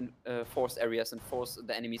and force areas and force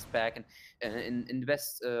the enemies back. And in the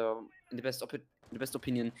best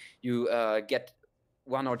opinion, you get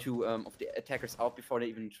 1 or 2 of the attackers out before they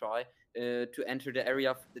even try to enter the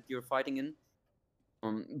area that you're fighting in.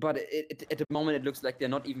 But at the moment, it looks like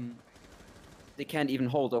they can't even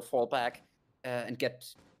hold or fall back and get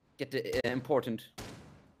the important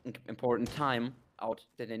time out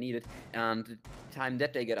that they needed. And the time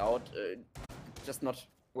that they get out, just not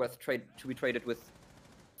worth to be traded with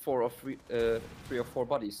 3 or 4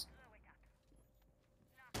 bodies.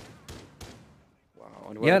 Wow.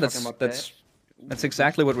 And yeah, that's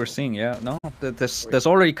exactly what we're seeing. Yeah, no, there's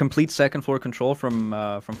already complete second floor control from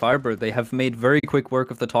Firebird. They have made very quick work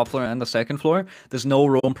of the top floor and the second floor. There's no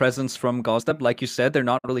roam presence from Gosdep. Like you said, they're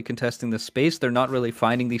not really contesting the space. They're not really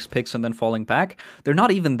finding these picks and then falling back. They're not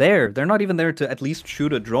even there. They're not even there to at least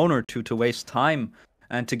shoot a drone or 2 to waste time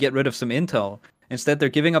and to get rid of some intel. Instead, they're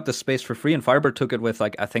giving up the space for free, and Firebird took it with,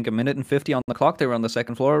 like, I think 1 minute and 50 on the clock. They were on the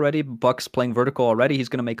second floor already. Buck's playing vertical already. He's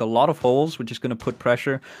going to make a lot of holes, which is going to put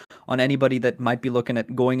pressure on anybody that might be looking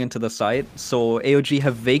at going into the site. So AOG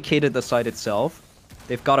have vacated the site itself.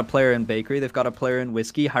 They've got a player in Bakery. They've got a player in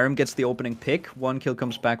Whiskey. Hiram gets the opening pick. 1 kill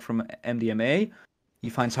comes back from MDMA. He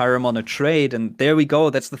finds Hiram on a trade, and there we go.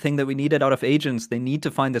 That's the thing that we needed out of Agents. They need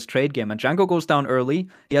to find this trade game. And Django goes down early.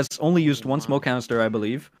 He has only used 1 smoke canister, I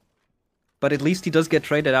believe. But at least he does get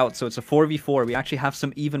traded out, so it's a 4v4. We actually have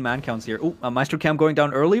some even man counts here. Oh, Maestro Cam going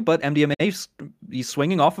down early, but MDMA, he's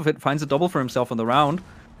swinging off of it, finds a double for himself on the round.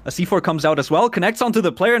 A C4 comes out as well, connects onto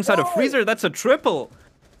the player inside of Freezer. That's a triple.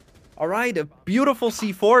 All right, a beautiful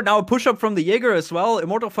C4. Now a push-up from the Jaeger as well.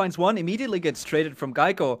 Immortal finds 1, immediately gets traded from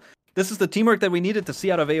Geico. This is the teamwork that we needed to see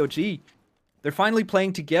out of AOG. They're finally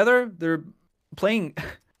playing together. They're playing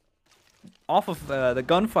off of the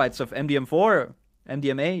gunfights of MDM4,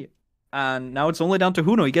 MDMA, and now it's only down to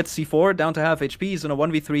Huno. He gets C4 down to half HP. He's in a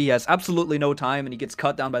 1v3. He has absolutely no time, and he gets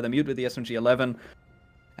cut down by the mute with the SMG11.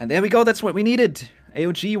 And there we go. That's what we needed.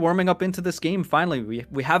 AOG warming up into this game. Finally,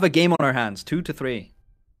 we have a game on our hands. 2-3.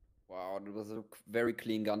 Wow, it was a very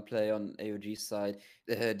clean gunplay on AOG's side.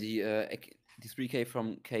 The 3K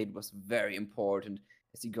from Cade was very important,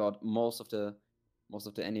 as he got most of the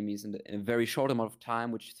enemies in a very short amount of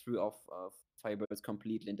time, which threw off Firebirds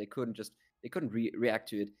completely, and they couldn't react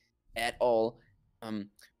to it at all.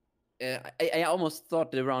 I almost thought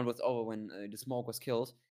the round was over when the smoke was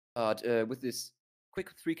killed, but with this quick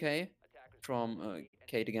 3K from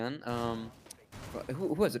Cade again, who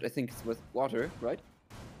was it? I think it was Water, right?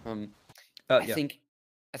 I Yeah.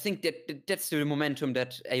 think that's the momentum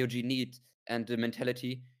that AOG need, and the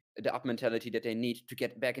mentality, the up mentality that they need to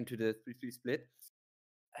get back into the 3-3 split.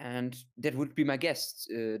 And that would be my guess,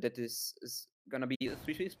 that this is gonna be a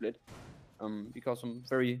 3-3 split, because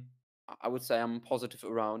I would say I'm positive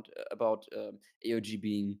about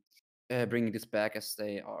AOG bringing this back, as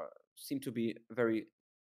they seem to be a very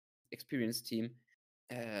experienced team,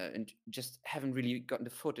 and just haven't really gotten the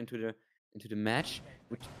foot into the match,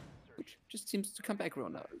 which just seems to come back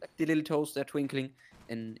around now. Like the little toes, they're twinkling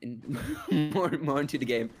in more into the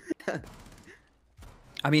game.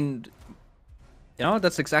 I mean,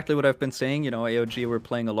 that's exactly what I've been saying. AOG were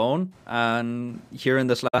playing alone, and here in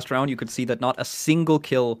this last round, you could see that not a single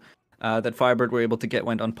kill that Firebird were able to get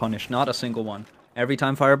went unpunished. Not a single one. Every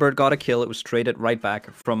time Firebird got a kill, it was traded right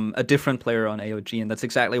back from a different player on AOG, and that's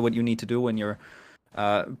exactly what you need to do when you're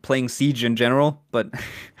playing Siege in general. But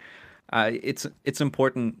it's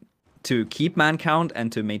important to keep man count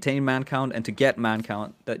and to maintain man count and to get man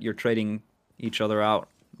count, that you're trading each other out.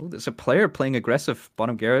 Ooh, there's a player playing aggressive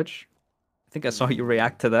bottom garage. I think I saw you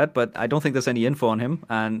react to that, but I don't think there's any info on him,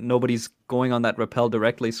 and nobody's going on that rappel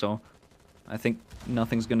directly, so I think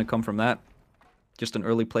nothing's going to come from that. Just an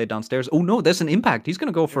early play downstairs. Oh no, there's an impact. He's going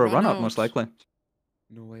to go for a run out, most likely.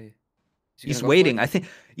 No way. He's waiting. I think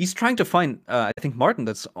he's trying to find, I think, Martin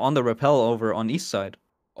that's on the rappel over on east side.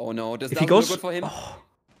 Oh no, this doesn't look good for him. Oh.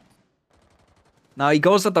 Now he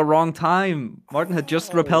goes at the wrong time. Martin had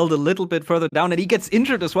just rappelled a little bit further down, and he gets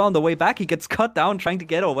injured as well on the way back. He gets cut down trying to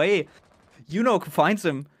get away. Finds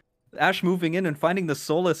him. Ash moving in and finding the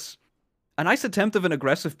Solace. A nice attempt of an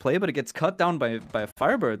aggressive play, but it gets cut down by a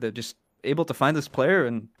Firebird. They're just able to find this player,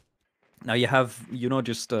 and now you have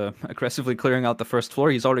just aggressively clearing out the first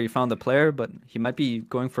floor. He's already found the player, but he might be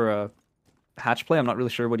going for a hatch play. I'm not really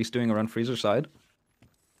sure what he's doing around Freezer side.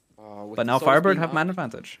 But now Firebird have man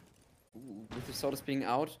advantage. With the Solace being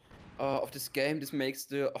out of this game, this makes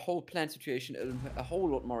the whole plan situation a whole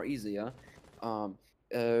lot more easier.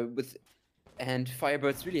 And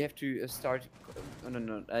Firebirds really have to start.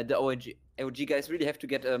 The AOG guys really have to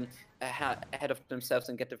get ahead of themselves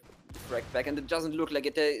and get the frag back. And it doesn't look like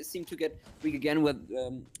it. They seem to get weak again with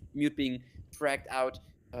Mute being fragged out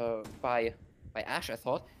by Ash, I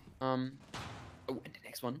thought. Oh, and the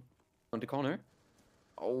next one on the corner.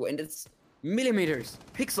 Oh, and it's millimeters,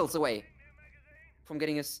 pixels away from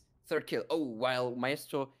getting his third kill. Oh, while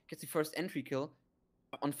Maestro gets the first entry kill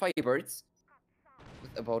on Firebirds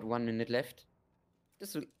with about 1 minute left.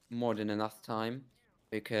 This is more than enough time.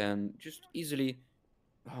 We can just easily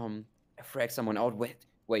frag someone out.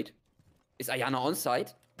 Wait. Is Ayana on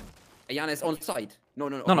site? Ayana is on site. No.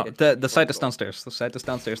 The site is downstairs. The site is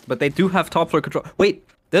downstairs. But they do have top floor control. Wait,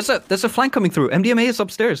 there's a flank coming through. MDMA is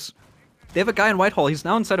upstairs. They have a guy in Whitehall. He's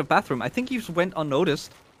now inside of bathroom. I think he went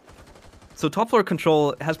unnoticed. So top floor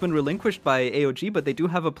control has been relinquished by AOG, but they do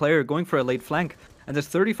have a player going for a late flank. And there's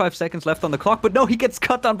 35 seconds left on the clock. But no, he gets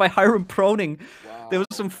cut down by Hiram proning. Wow.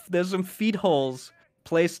 There's some feed holes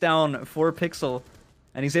placed down for Pixel.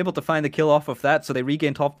 And he's able to find the kill off of that, so they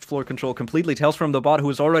regain top floor control completely. Tales from the bot, who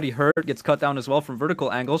is already hurt, gets cut down as well from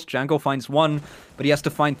vertical angles. Django finds one, but he has to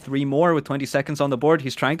find 3 more with 20 seconds on the board.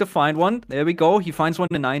 He's trying to find one. There we go. He finds one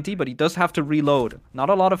in 90, but he does have to reload. Not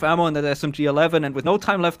a lot of ammo in that SMG-11, and with no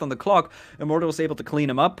time left on the clock, Immortal was able to clean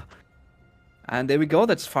him up. And there we go.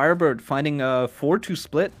 That's Firebird finding a 4-2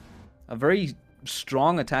 split. A very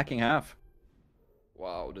strong attacking half.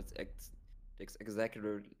 Wow, that's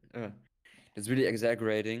exaggerated. It's really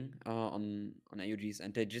exaggerating on AUGs,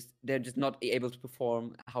 and they're just not able to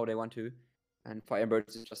perform how they want to. And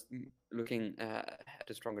Firebirds is just looking at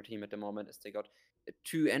a stronger team at the moment, as they got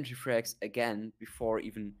 2 entry frags again before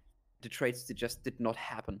even the trades just did not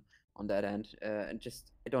happen on that end. And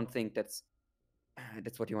just I don't think that's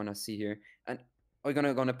what you want to see here. And are we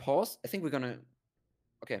gonna pause? I think we're gonna.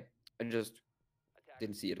 Okay, I just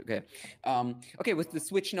didn't see it. Okay, okay, with the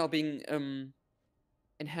switch now being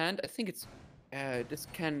in hand. I think it's this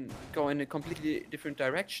can go in a completely different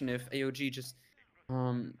direction if AOG just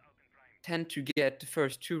tend to get the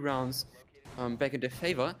first 2 rounds back in their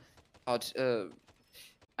favor. But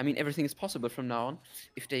I mean, everything is possible from now on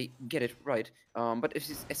if they get it right. But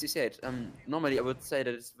as you said, normally I would say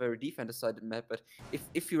that it's a very defender-sided map. But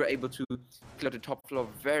if you are able to clear the top floor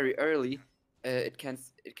very early, it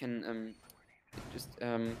just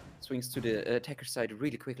swings to the attacker side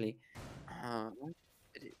really quickly.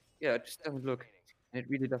 Yeah, it just doesn't look. It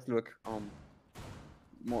really does look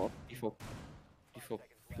more of default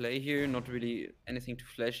play here. Not really anything too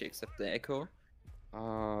flashy except the echo.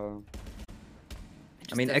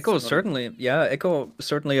 I mean, Echo is certainly, Echo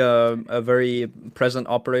certainly a very present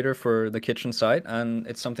operator for the kitchen side, and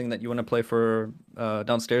it's something that you want to play for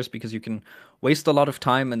downstairs because you can waste a lot of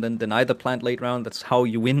time and then deny the plant late round. That's how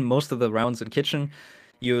you win most of the rounds in kitchen.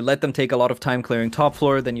 You let them take a lot of time clearing top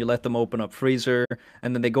floor, then you let them open up freezer,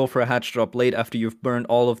 and then they go for a hatch drop late after you've burned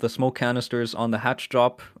all of the smoke canisters on the hatch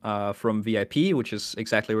drop from VIP, which is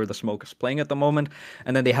exactly where the smoke is playing at the moment.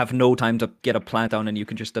 And then they have no time to get a plant down, and you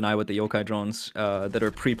can just deny with the yokai drones that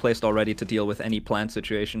are pre-placed already to deal with any plant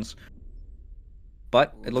situations.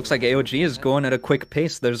 But it looks like AOG is going at a quick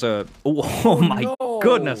pace. There's a... Oh my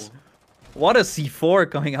goodness! What a C4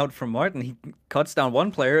 coming out from Martin. He cuts down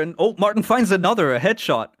one player, and oh, Martin finds another, a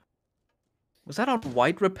headshot. Was that on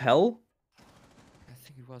white repel? I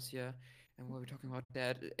think it was, yeah. And we were talking about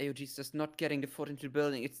that. AOG is just not getting the foot into the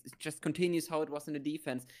building. It just continues how it was in the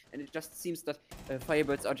defense. And it just seems that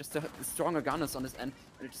Firebirds are just stronger gunners on this end.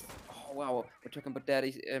 And it's just, oh wow, we're talking about that.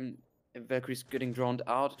 Valkyrie's getting drowned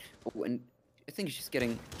out. Oh, and I think she's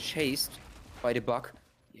getting chased by the bug.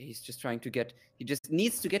 Yeah, he's just trying to get... He just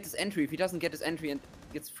needs to get this entry. If he doesn't get this entry and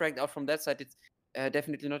gets fragged out from that side, it's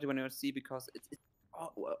definitely not the one you want to see because it's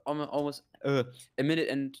almost a minute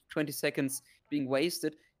and 20 seconds being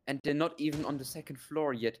wasted, and they're not even on the second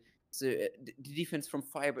floor yet. So the defense from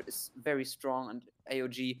Firebird is very strong, and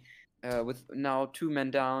AOG, with now 2 men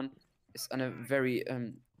down, is on a very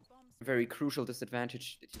very crucial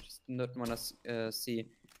disadvantage that you just not want to see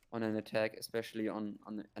on an attack, especially on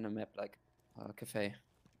a map like Cafe.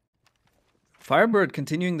 Firebird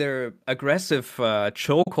continuing their aggressive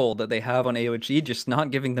chokehold that they have on AOG, just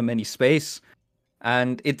not giving them any space.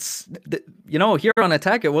 And it's, you know, here on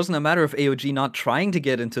attack, it wasn't a matter of AOG not trying to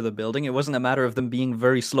get into the building. It wasn't a matter of them being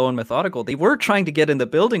very slow and methodical. They were trying to get in the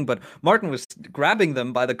building, but Martin was grabbing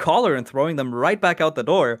them by the collar and throwing them right back out the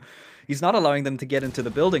door. He's not allowing them to get into the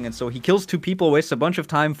building, and so he kills 2 people, wastes a bunch of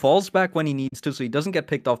time, falls back when he needs to, so he doesn't get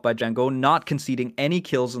picked off by Django, not conceding any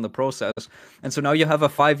kills in the process. And so now you have a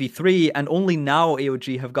 5v3, and only now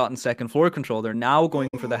AOG have gotten second floor control. They're now going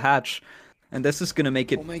for the hatch, and this is going to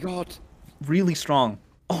make it... Oh my god! Really strong.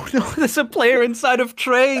 Oh no, there's a player inside of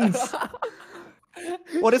trains!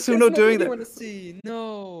 What is Uno doing there?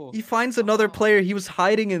 No. He finds another player. He was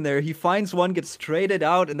hiding in there. He finds one, gets traded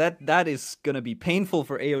out, and that is gonna be painful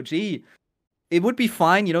for AOG. It would be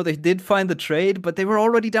fine, you know, they did find the trade, but they were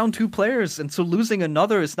already down 2 players, and so losing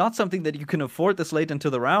another is not something that you can afford this late into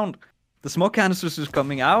the round. The smoke canisters is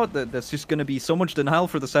coming out. That's just going to be so much denial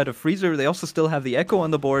for the side of Freezer. They also still have the Echo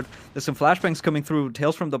on the board. There's some flashbangs coming through.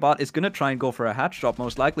 Tales from the bot is going to try and go for a hatch drop,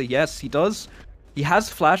 most likely. Yes, he does. He has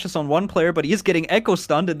flashes on one player, but he is getting Echo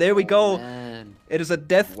stunned, and there we go. Man. It is a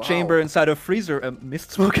death chamber inside of Freezer. A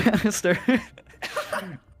missed smoke canister.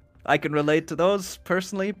 I can relate to those,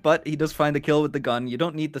 personally, but he does find the kill with the gun. You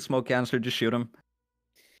don't need the smoke canister, just shoot him.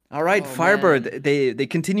 All right, Firebird, they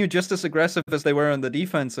continue just as aggressive as they were on the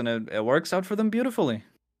defense, and it works out for them beautifully.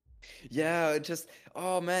 Yeah, it just,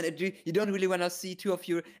 oh man, you don't really want to see 2 of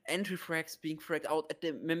your entry frags being fragged out at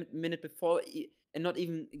the minute before and not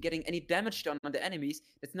even getting any damage done on the enemies.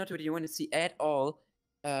 That's not what you want to see at all.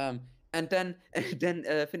 And then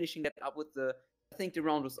finishing that up with the, I think the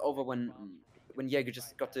round was over when Jaeger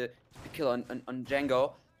just got the kill on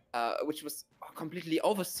Django. Which was completely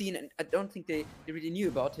overseen, and I don't think they really knew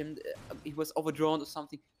about him. He was overdrawn or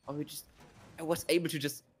something, or I was able to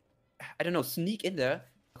just, I don't know, sneak in there,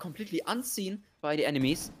 completely unseen by the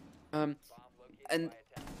enemies. And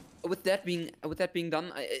with that being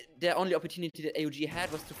done, the only opportunity that AOG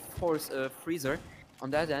had was to force a freezer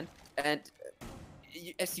on that end. And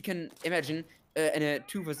as you can imagine, in a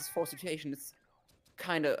 2 versus 4 situation, it's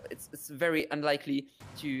very unlikely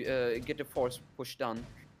to get the force push done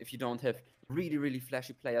if you don't have really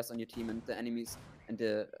flashy players on your team, and the enemies and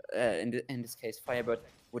in this case Firebird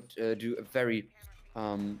would do a very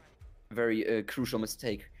crucial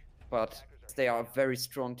mistake. But they are a very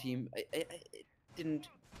strong team. It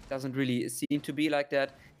doesn't really seem to be like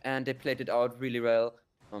that, and they played it out really well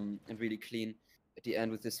and really clean. at the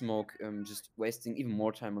end with the smoke, just wasting even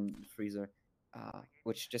more time on the freezer,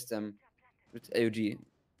 which just with AOG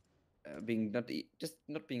being just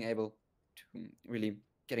not being able to really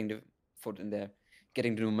getting the foot in there,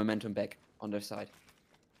 getting the momentum back on their side.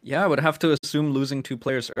 Yeah, I would have to assume losing 2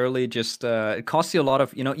 players early just it costs you a lot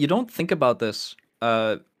of, you don't think about this.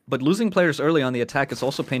 But losing players early on the attack is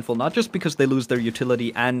also painful, not just because they lose their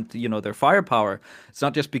utility and, their firepower. It's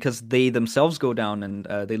not just because they themselves go down and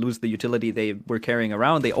they lose the utility they were carrying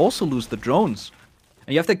around. They also lose the drones.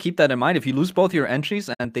 And you have to keep that in mind. If you lose both your entries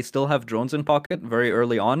and they still have drones in pocket very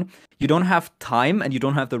early on, you don't have time and you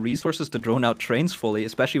don't have the resources to drone out trains fully,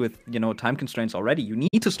 especially with, time constraints already. You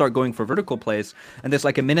need to start going for vertical plays. And there's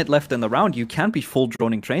like a minute left in the round. You can't be full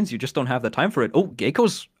droning trains. You just don't have the time for it. Oh,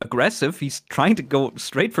 Gecko's aggressive. He's trying to go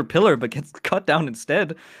straight for pillar, but gets cut down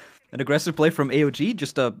instead. An aggressive play from AOG,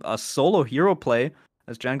 just a solo hero play,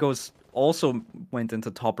 as Django's also went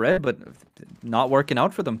into top red, but not working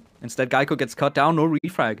out for them. Instead, Geico gets cut down, no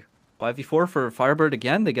refrag. 5v4 for Firebird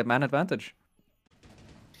again, they get man advantage.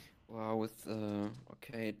 Wow, with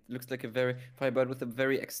okay, it looks like a very Firebird with a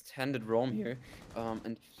very extended roam here,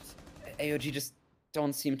 and AOG just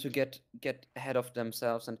don't seem to get ahead of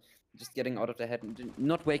themselves and just getting out of their head and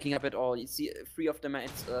not waking up at all. You see 3 of them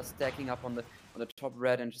stacking up on the top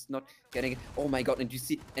red and just not getting it. Oh my god! And you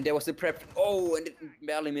see, and there was the prep. Oh, and it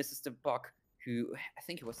barely misses the Buck, who I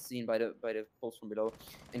think he was seen by the pulse from below,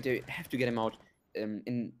 and they have to get him out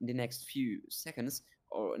in the next few seconds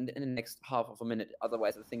or in the next half of a minute.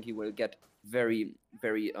 Otherwise, I think he will get very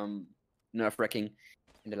nerve-wracking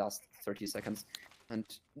in the last 30 seconds. And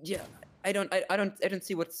yeah, I don't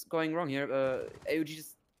see what's going wrong here. AOG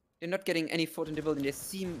just, they're not getting any foot in the building. They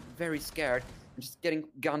seem very scared and just getting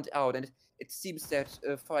gunned out. And it seems that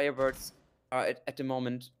Firebirds are at the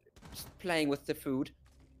moment just playing with the food.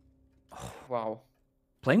 Oh, wow.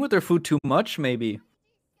 Playing with their food too much, maybe.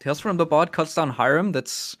 Tales from the bot cuts down Hiram.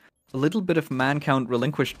 That's a little bit of man count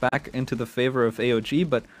relinquished back into the favor of AOG,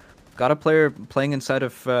 but got a player playing inside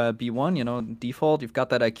of B1, default. You've got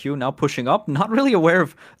that IQ now pushing up, not really aware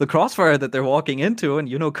of the crossfire that they're walking into,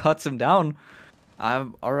 and cuts him down.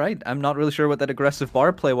 All right, I'm not really sure what that aggressive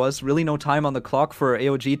bar play was. Really no time on the clock for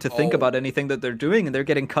AOG to think about anything that they're doing, and they're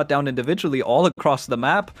getting cut down individually all across the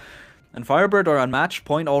map. And Firebird are on match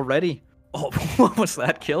point already. Oh, what was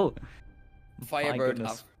that kill? Firebird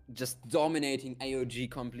are just dominating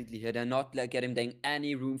AOG completely here. They're not getting them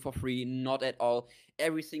any room for free, not at all.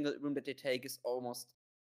 Every single room that they take is almost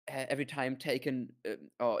every time taken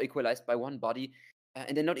or equalized by one body,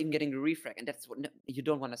 and they're not even getting the refrag, and that's what you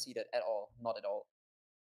don't want to see that at all, not at all.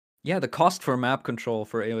 Yeah, the cost for map control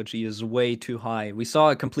for AOG is way too high. We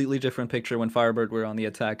saw a completely different picture when Firebird were on the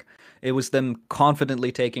attack. It was them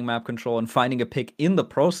confidently taking map control and finding a pick in the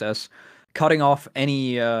process, cutting off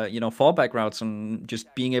any fallback routes and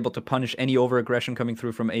just being able to punish any over-aggression coming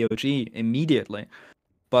through from AOG immediately.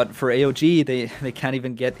 But for AOG, they can't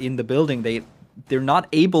even get in the building. They're not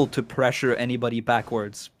able to pressure anybody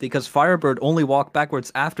backwards because Firebird only walked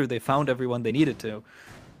backwards after they found everyone they needed to.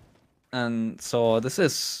 And so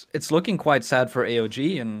it's looking quite sad for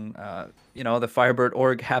AOG, and the Firebird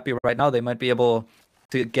org happy right now. They might be able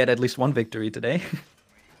to get at least one victory today.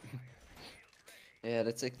 Yeah,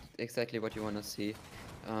 that's exactly what you want to see,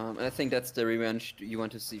 and I think that's the revenge you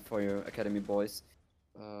want to see for your academy boys.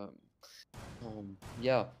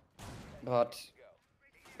 Yeah, but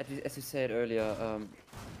as you said earlier,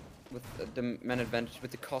 with the man advantage,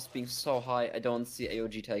 with the cost being so high, I don't see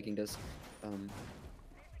AOG taking this.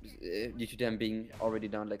 Due to them being already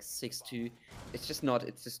down like 6-2, it's just not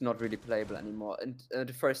really playable anymore. And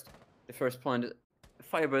the first point,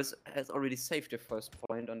 Firebird has already saved the first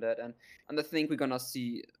point on that, and I think we're gonna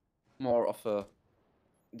see more of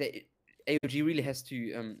AOG really has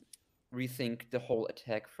to rethink the whole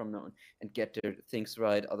attack from now on and get their things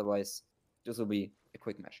right. Otherwise, this will be a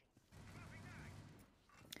quick match.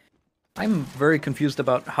 I'm very confused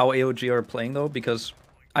about how AOG are playing though, because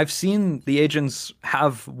I've seen the agents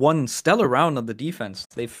have one stellar round on the defense.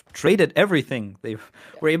 They've traded everything. They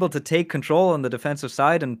were able to take control on the defensive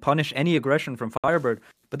side and punish any aggression from Firebird.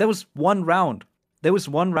 But there was one round. There was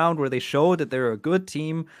one round where they showed that they're a good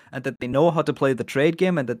team and that they know how to play the trade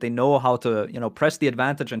game and that they know how to, press the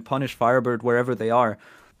advantage and punish Firebird wherever they are.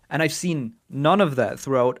 And I've seen none of that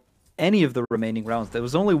throughout any of the remaining rounds. There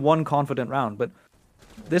was only one confident round, but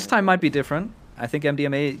this time might be different. I think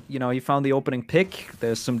MDMA, he found the opening pick.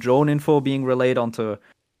 There's some drone info being relayed onto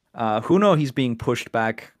Huno. He's being pushed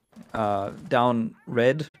back down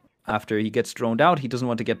red after he gets droned out. He doesn't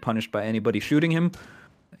want to get punished by anybody shooting him.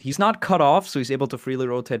 He's not cut off, so he's able to freely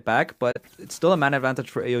rotate back, but it's still a man advantage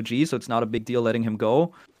for AOG, so it's not a big deal letting him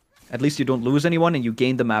go. At least you don't lose anyone and you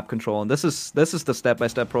gain the map control. And this is the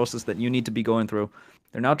step-by-step process that you need to be going through.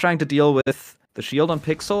 They're now trying to deal with the shield on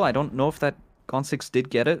Pixel. I don't know if that Gon6 did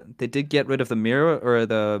get it. They did get rid of the mirror, or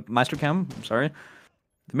the Master Cam, I'm sorry.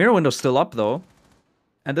 The mirror window's still up, though.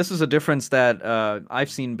 And this is a difference that I've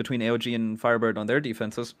seen between AOG and Firebird on their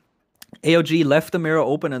defenses. AOG left the mirror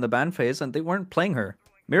open in the ban phase, and they weren't playing her.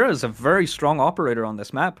 Mira is a very strong operator on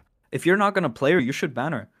this map. If you're not going to play her, you should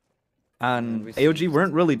ban her. And AOG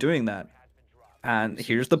weren't really doing that. And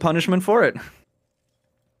here's the punishment for it.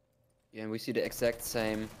 Yeah, and we see the exact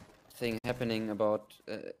same thing happening about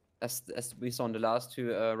as we saw in the last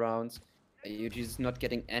two rounds. AOG is not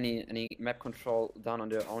getting any map control done on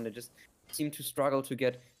their own. They just seem to struggle to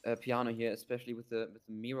get Piano here, especially with the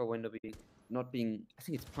mirror window not being. I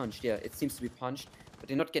think it's punched. Yeah, it seems to be punched, but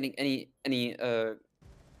they're not getting any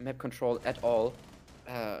map control at all.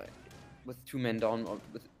 With 2 men down or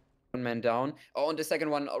with 1 man down. Oh, and the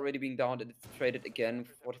second one already being down, and it's traded again.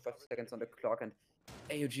 45 seconds on the clock, and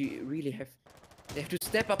AOG really have to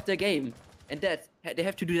step up their game, and they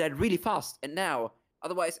have to do that really fast and now.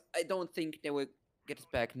 Otherwise, I don't think they will get it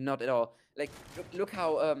back. Not at all. Like, look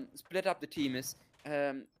how split up the team is.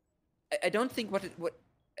 I don't think what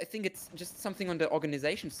I think it's just something on the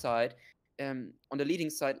organization side, on the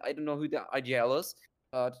leading side. I don't know who the IGL is,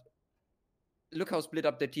 but look how split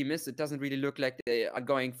up their team is. It doesn't really look like they are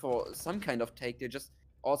going for some kind of take. They're just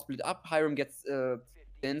all split up. Hiram gets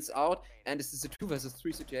Vince out, and this is a 2 versus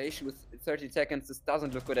 3 situation with 30 seconds. This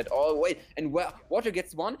doesn't look good at all. Wait, and Water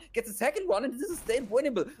gets one, gets a second one, and this is still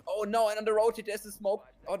winnable. Oh no, and on the rotate there's the smoke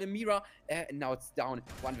or the mirror, and now it's down.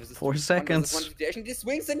 1 versus 4 seconds. 1 situation. This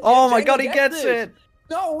swings and oh my god, he gets it!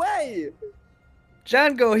 No way!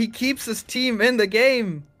 Django, he keeps his team in the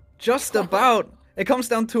game. Just about. It comes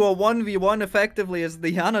down to a 1v1 effectively as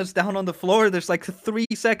the Yana's down on the floor. There's like 3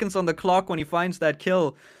 seconds on the clock when he finds that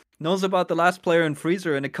kill. Knows about the last player in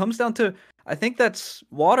Freezer, and it comes down to, I think that's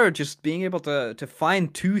Water just being able to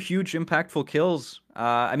find 2 huge impactful kills.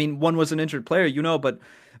 I mean, one was an injured player, you know, but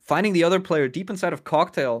finding the other player deep inside of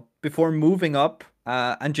Cocktail before moving up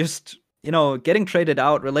and just, you know, getting traded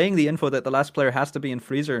out, relaying the info that the last player has to be in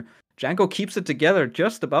Freezer. Django keeps it together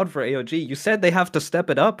just about for AOG. You said they have to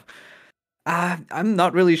step it up. I'm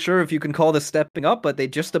not really sure if you can call this stepping up, but they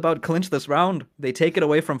just about clinch this round. They take it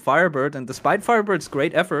away from Firebird, and despite Firebird's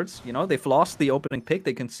great efforts, you know, they've lost the opening pick,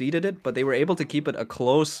 they conceded it, but they were able to keep it a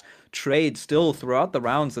close trade still throughout the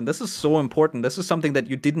rounds, and this is so important. This is something that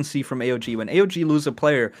you didn't see from AOG. When AOG lose a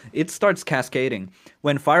player, it starts cascading.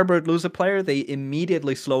 When Firebird lose a player, they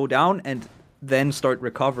immediately slow down and then start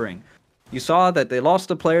recovering. You saw that they lost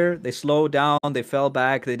a player, they slowed down, they fell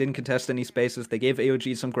back, they didn't contest any spaces, they gave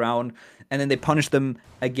AOG some ground, and then they punished them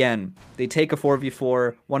again. They take a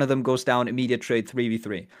 4v4, one of them goes down, immediate trade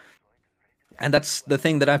 3v3. And that's the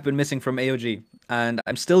thing that I've been missing from AOG, and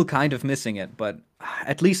I'm still kind of missing it, but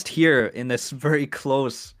at least here, in this very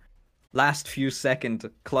close last few second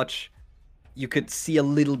clutch, you could see a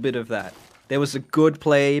little bit of that. There was a good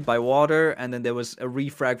play by Water, and then there was a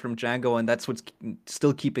refrag from Django, and that's what's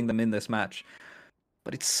still keeping them in this match.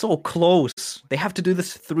 But it's so close. They have to do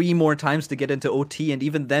this 3 more times to get into OT, and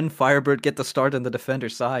even then Firebird get the start on the defender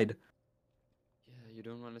side. Yeah, you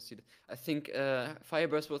don't want to see that. I think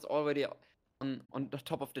Firebird was already on the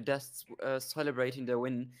top of the desks celebrating their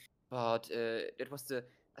win, but that was the.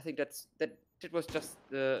 I think that was just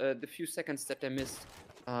the few seconds that they missed.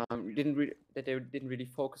 They didn't really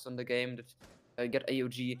focus on the game, that got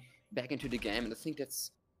AOG back into the game, and I think that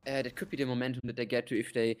could be the momentum that they get to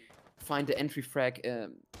if they find the entry frag.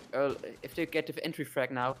 If they get the entry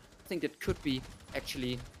frag now, I think that could be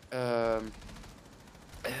actually around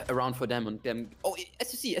for them and them. Oh,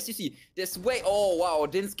 as you see, there's way. Oh wow,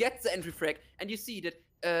 Dins gets the entry frag, and you see that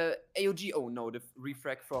AOG. Oh no, the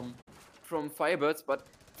refrag from Firebirds, but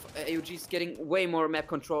AOG is getting way more map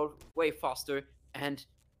control, way faster. And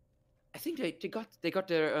I think they got the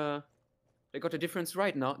differences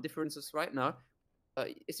right now.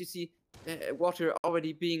 As you see, Water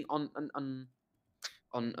already being on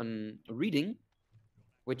reading,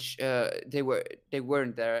 which they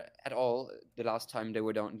weren't there at all the last time they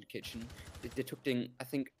were down in the kitchen. They took I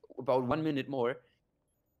think about 1 minute more.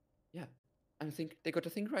 Yeah, I think they got the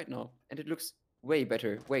thing right now, and it looks way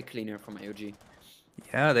better, way cleaner from AOG.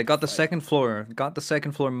 Yeah, they got the second floor. Got the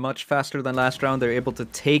second floor much faster than last round. They're able to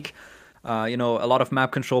take, you know, a lot of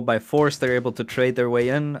map control by force. They're able to trade their way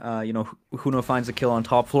in. You know, Huno finds a kill on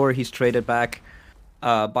top floor. He's traded back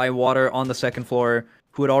by Water on the second floor,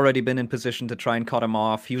 who had already been in position to try and cut him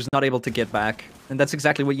off. He was not able to get back. And that's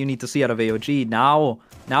exactly what you need to see out of AOG. Now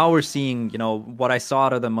we're seeing, you know, what I saw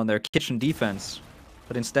out of them on their kitchen defense,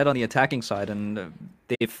 but instead on the attacking side. And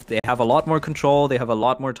they have a lot more control. They have a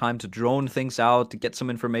lot more time to drone things out, to get some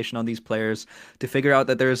information on these players, to figure out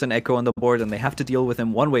that there is an Echo on the board, and they have to deal with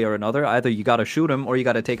him one way or another. Either you gotta shoot him, or you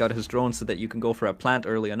gotta take out his drone so that you can go for a plant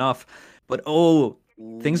early enough. But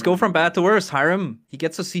things go from bad to worse. Hiram, he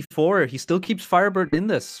gets a C4. He still keeps Firebird in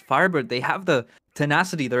this. Firebird, they have the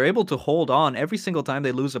tenacity. They're able to hold on every single time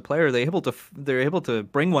they lose a player. They're able to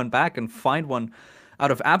bring one back and find one out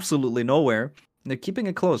of absolutely nowhere. They're keeping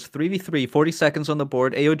it close. 3v3, 40 seconds on the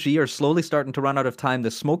board. AOG are slowly starting to run out of time. The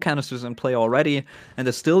smoke canister's in play already, and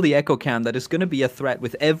there's still the Echo Cam that is going to be a threat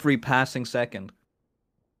with every passing second.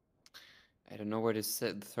 I don't know where this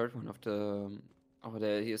the third one of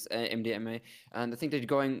the here's MDMA, and I think they're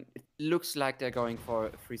going. It looks like they're going for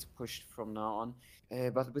a freeze push from now on.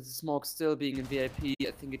 But with the smoke still being in VIP,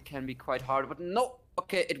 I think it can be quite hard. But no,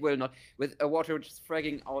 okay, it will not. With a water just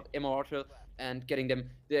fragging out Immortal and getting them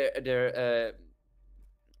their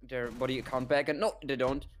body account back, and no, they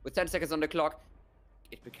don't. With 10 seconds on the clock,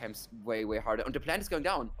 it becomes way harder. And the plant is going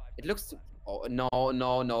down. It looks. Oh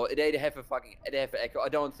no! They have an Echo. I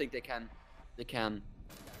don't think they can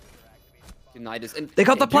deny this. And they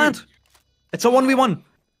got the plant. It's a 1v1.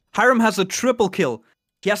 Hiram has a triple kill.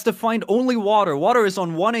 He has to find only Water. Water is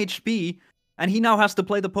on 1 HP, and he now has to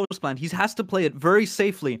play the post plant. He has to play it very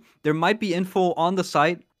safely. There might be info on the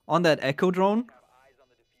site on that Echo drone,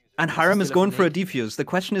 and Hiram is going for a defuse. The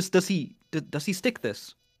question is, does he stick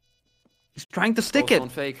this? He's trying to stick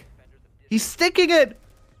it. Fake. He's sticking it.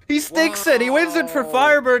 He sticks it. He wins it for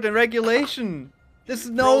Firebird in regulation. There's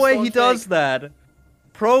no way he does that.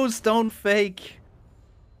 Pros don't fake.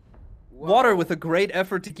 Water with a great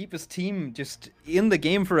effort to keep his team just in the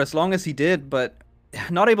game for as long as he did, but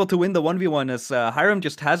not able to win the 1v1 as Hiram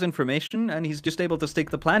just has information and he's just able to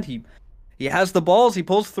stick the plant. He has the balls, he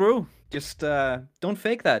pulls through. Just don't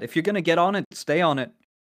fake that. If you're gonna get on it, stay on it.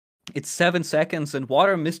 It's 7 seconds and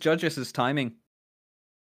Water misjudges his timing.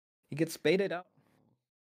 He gets baited out.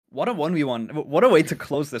 What a 1v1. What a way to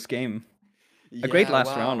close this game. A great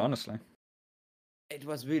last round, honestly. It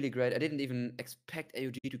was really great. I didn't even expect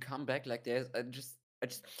AOG to come back like this. I just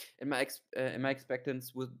in my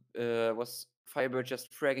expectance was Firebird just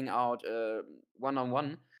fragging out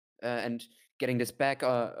 1-on-1 and getting this back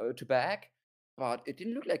to back, but it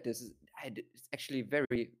didn't look like this. It's actually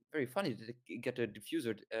very funny to get the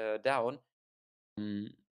diffuser down.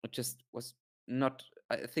 It just was not.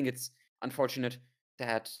 I think it's unfortunate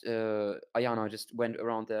that Ayana just went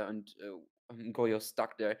around there and Goyo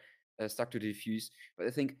stuck there. Stuck to the defuse, but I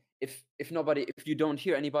think if you don't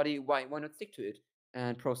hear anybody, why not stick to it?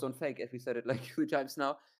 And pros don't fake, as we said it like 3 times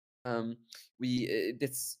now.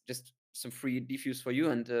 That's just some free defuse for you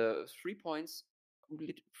and 3 points,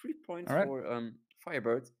 3 points for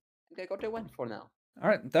Firebird. And they got their win for now. All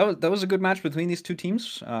right, that was a good match between these two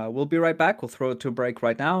teams. We'll be right back. We'll throw it to a break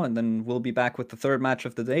right now, and then we'll be back with the third match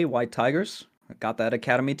of the day, White Tigers. Got that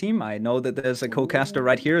Academy team. I know that there's a co-caster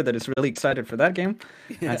right here that is really excited for that game.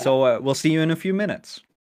 Yeah. And so we'll see you in a few minutes.